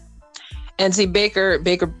 So. And see Baker,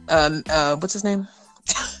 what's his name?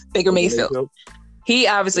 Baker Mayfield. He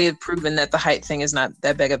obviously had proven that the height thing is not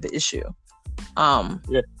that big of an issue.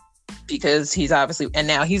 Because he's obviously, and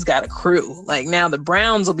now he's got a crew. Like now the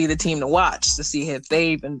Browns will be the team to watch to see if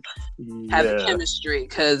they even have a chemistry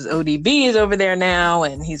because ODB is over there now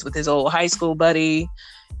and he's with his old high school buddy.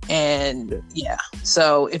 And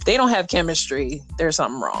so if they don't have chemistry, there's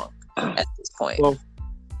something wrong at this point. Well,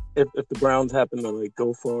 if the Browns happen to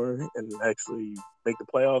go far and actually make the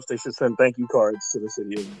playoffs, they should send thank you cards to the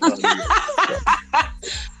city of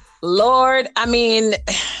Lord,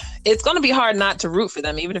 it's going to be hard not to root for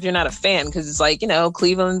them, even if you're not a fan, because it's like,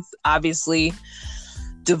 Cleveland's obviously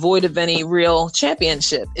devoid of any real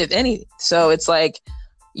championship, if any. So it's like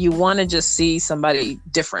you want to just see somebody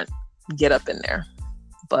different get up in there.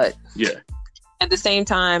 But at the same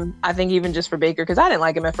time, I think even just for Baker, because I didn't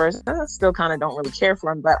like him at first, I still kind of don't really care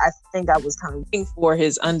for him, but I think I was kind of looking for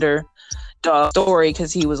his underdog story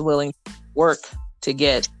because he was willing to work to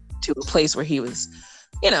get to a place where he was,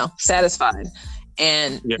 satisfied.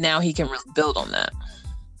 And now he can really build on that.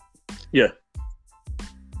 Yeah.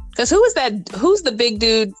 Because who's the big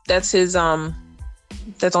dude that's his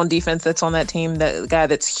that's on defense that's on that team? That guy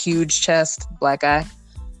that's huge chest, black guy.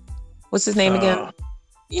 What's his name again?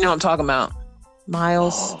 You know what I'm talking about.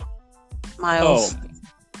 Miles. Miles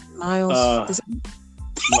Burfict.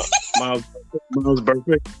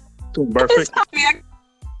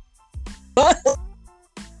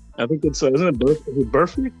 I think it's isn't it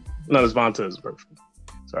Burfict? No, it's Vontaze Burfict.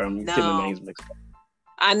 Sorry, I'm getting the names mixed up.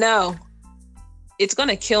 I know. It's going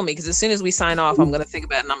to kill me because as soon as we sign off, I'm going to think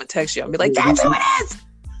about it and I'm going to text you. I'll be like, that's who it is!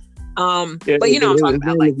 But you know what I'm talking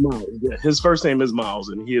about. Like, Miles. Yeah, his first name is Miles,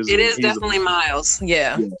 and he is. It is definitely Miles.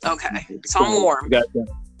 Yeah. Okay. So I'm warm.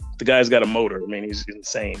 The guy's got a motor. I mean, he's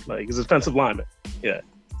insane. Like, he's a defensive lineman. Yeah.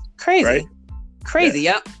 Crazy. Right? Crazy.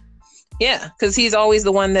 Yeah. Yep. Yeah, because he's always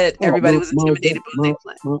the one that everybody was intimidated by.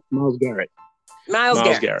 Miles Garrett. Miles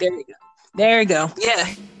Garrett. There you go. Yeah.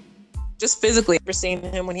 Just physically, ever seen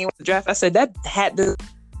him when he went to the draft, I said that hat does.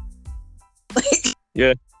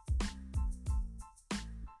 Yeah.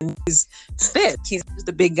 He's fit. He's just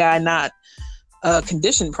a big guy, not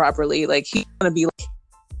conditioned properly. Like, he's gonna be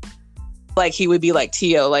like he would be like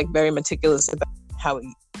T.O., like very meticulous about how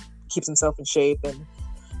he keeps himself in shape, and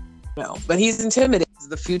but he's intimidating.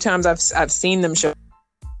 The few times I've seen them show,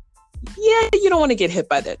 you don't want to get hit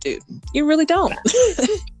by that dude. You really don't.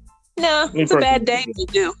 No, it's a bad day if you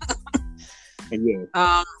do.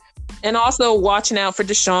 Yeah. And also watching out for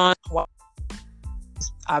Deshaun.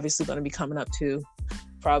 Obviously going to be coming up too.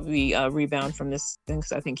 Probably rebound from this thing,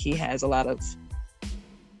 because I think he has a lot of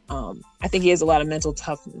mental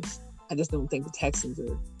toughness. I just don't think the Texans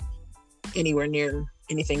are anywhere near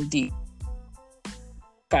anything deep.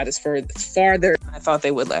 Got as farther than I thought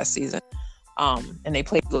they would last season. And they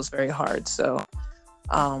played those very hard. So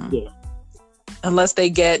unless they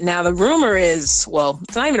get, now the rumor is, well,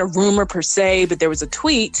 it's not even a rumor per se, but there was a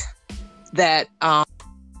tweet that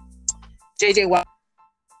JJ Watt,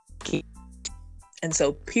 and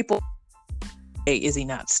so people say, is he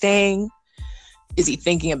not staying? Is he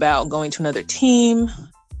thinking about going to another team?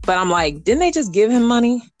 But I'm like, didn't they just give him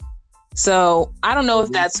money? So I don't know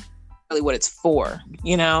if that's really what it's for,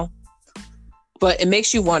 but it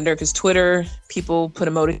makes you wonder, because Twitter, people put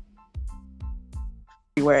emoji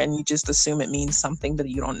everywhere and you just assume it means something, but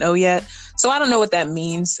you don't know yet. So I don't know what that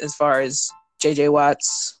means as far as JJ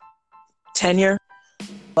Watt's tenure,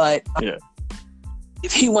 but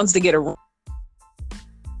if he wants to get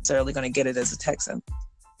necessarily going to get it as a Texan.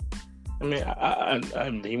 I mean, I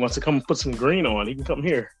he wants to come put some green on. He can come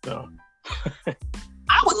here. No.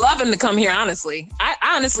 I would love him to come here, honestly. I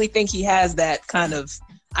honestly think he has that kind of.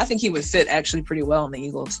 I think he would fit actually pretty well in the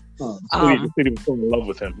Eagles. The city would fall in love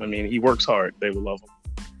with him. I mean, he works hard. They would love him.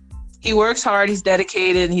 He works hard. He's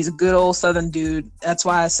dedicated. And he's a good old Southern dude. That's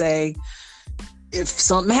why I say, if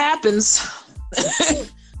something happens,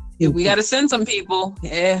 if we got to send some people,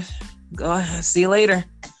 go ahead. See you later.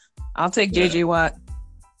 I'll take JJ Watt.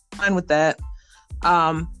 Fine with that.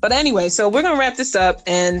 But anyway, so we're gonna wrap this up,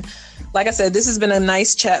 and like I said, this has been a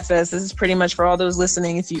nice chat fest. This is pretty much for all those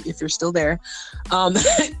listening, if you're still there.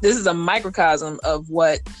 This is a microcosm of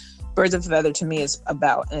what Birds of a Feather to me is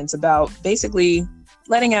about, and it's about basically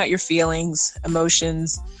letting out your feelings,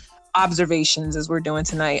 emotions, observations, as we're doing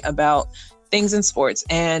tonight, about things in sports.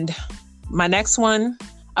 And my next one,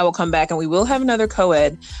 I will come back and we will have another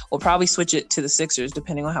co-ed. We'll probably switch it to the Sixers,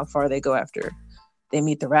 depending on how far they go after they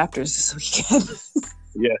meet the Raptors this weekend.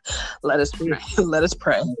 Yeah. Let us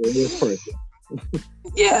pray.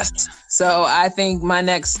 Yes. So I think my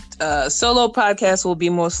next solo podcast will be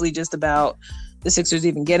mostly just about the Sixers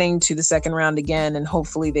even getting to the second round again, and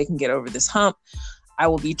hopefully they can get over this hump. I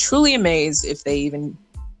will be truly amazed if they even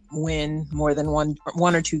win more than one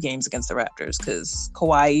or two games against the Raptors, because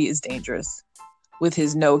Kawhi is dangerous with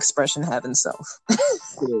his no expression having self.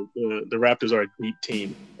 The Raptors are a deep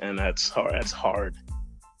team, and that's hard. It's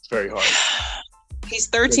very hard. He's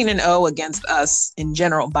 13-0 against us in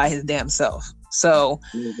general by his damn self. So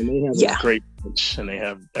and they have a great bench, and they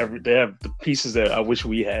have the pieces that I wish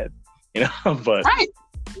we had, but right.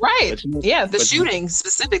 The shooting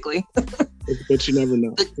specifically. But you never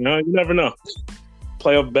know. You never know.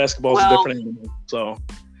 Playoff basketball is a different animal, so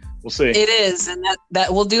we'll see. It is, and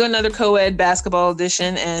that we'll do another co-ed basketball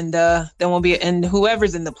edition, and then we'll be, and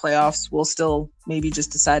whoever's in the playoffs, we'll still maybe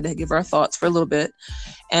just decide to give our thoughts for a little bit.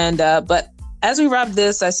 And but as we wrap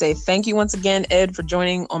this, I say thank you once again, Ed, for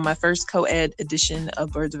joining on my first co-ed edition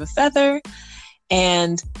of Birds of a Feather.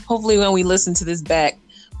 And hopefully when we listen to this back,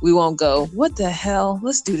 we won't go, what the hell?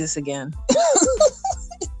 Let's do this again.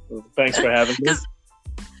 Thanks for having me.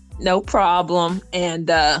 No problem. And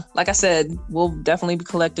like I said, we'll definitely be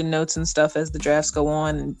collecting notes and stuff as the drafts go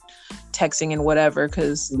on, and texting and whatever,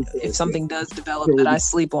 because if something does develop that I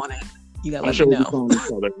sleep on it, you gotta let me know.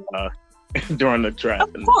 During the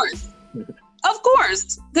draft. Of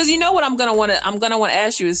course. Because you know what I'm gonna want to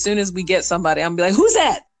ask you as soon as we get somebody. I'm gonna be like, who's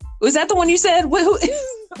that? Was that the one you said? Who?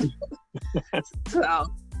 So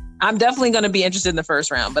I'm definitely going to be interested in the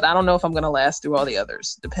first round, but I don't know if I'm going to last through all the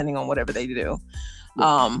others, depending on whatever they do.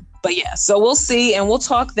 But yeah, so we'll see, and we'll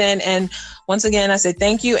talk then. And once again, I say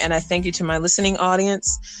thank you, and I thank you to my listening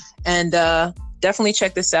audience. And definitely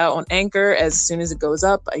check this out on Anchor as soon as it goes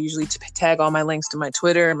up. I usually tag all my links to my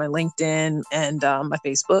Twitter, my LinkedIn, and my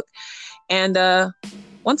Facebook. And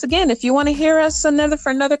once again, if you want to hear us for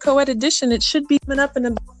another co-ed edition, it should be coming up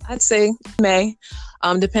in I'd say May,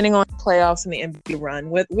 depending on the playoffs and the NBA run.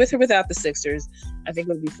 With or without the Sixers, I think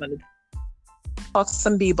it would be fun to talk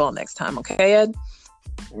some b-ball next time. Okay, Ed?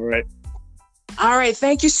 All right. All right.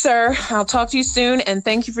 Thank you, sir. I'll talk to you soon. And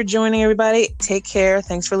thank you for joining, everybody. Take care.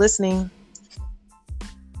 Thanks for listening.